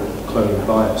no cloning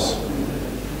bias.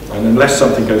 And unless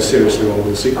something goes seriously wrong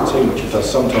with the sequencing, which it does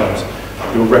sometimes,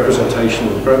 your representation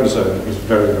of the chromosome is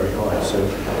very, very high. So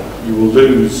you will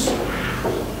lose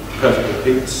perfect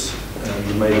repeats, and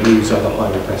you may lose other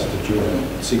high repetitive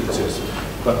genome sequences,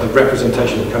 but the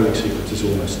representation of coding sequence is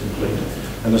almost complete.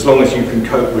 And as long as you can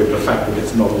cope with the fact that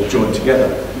it's not all joined together,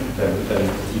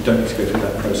 then you don't need to go through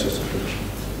that process of friction.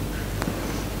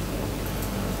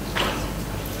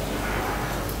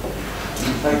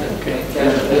 In fact,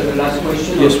 the last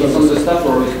question yes, is on the Staph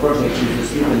aureus project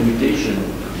with the SNP and mutation.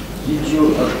 Did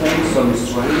you obtain some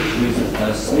strands with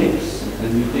SNPs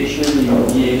and mutation in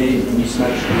DNA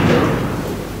mismatch?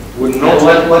 We're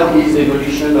not. What is the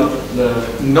evolution of the?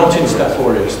 Not in Staph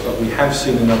aureus, but we have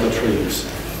seen in other trees.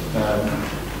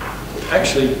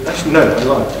 Actually, no, I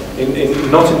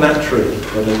lied. Not in that tree,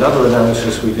 but another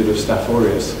analysis we did of Staph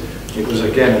aureus. It was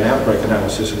again an outbreak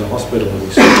analysis in the hospital, and we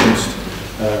sequenced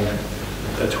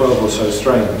 12 or so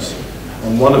strains,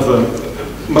 and one of them,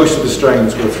 most of the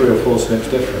strains were 3 or 4 SNPs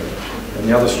different, and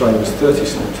the other strain was 30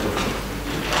 SNPs different.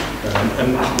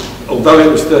 And although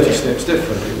it was 30 SNPs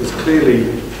different, it was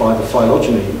clearly by the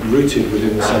phylogeny rooted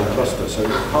within the same cluster, so it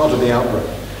was part of the outbreak.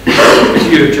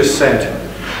 If you had just said,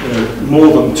 more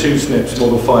than 2 SNPs,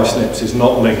 more than 5 SNPs is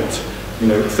not linked,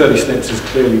 30 SNPs is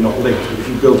clearly not linked, but if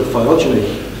you build a phylogeny,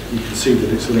 you can see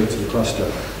that it's linked to the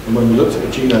cluster. And when we looked at the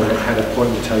genome, it had a point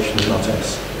mutation in not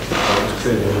S. So it was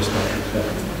clearly a mismatch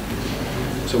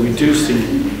effect. So we do see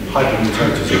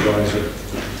hypermutators arising.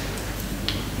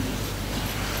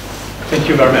 Thank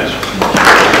you very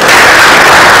much.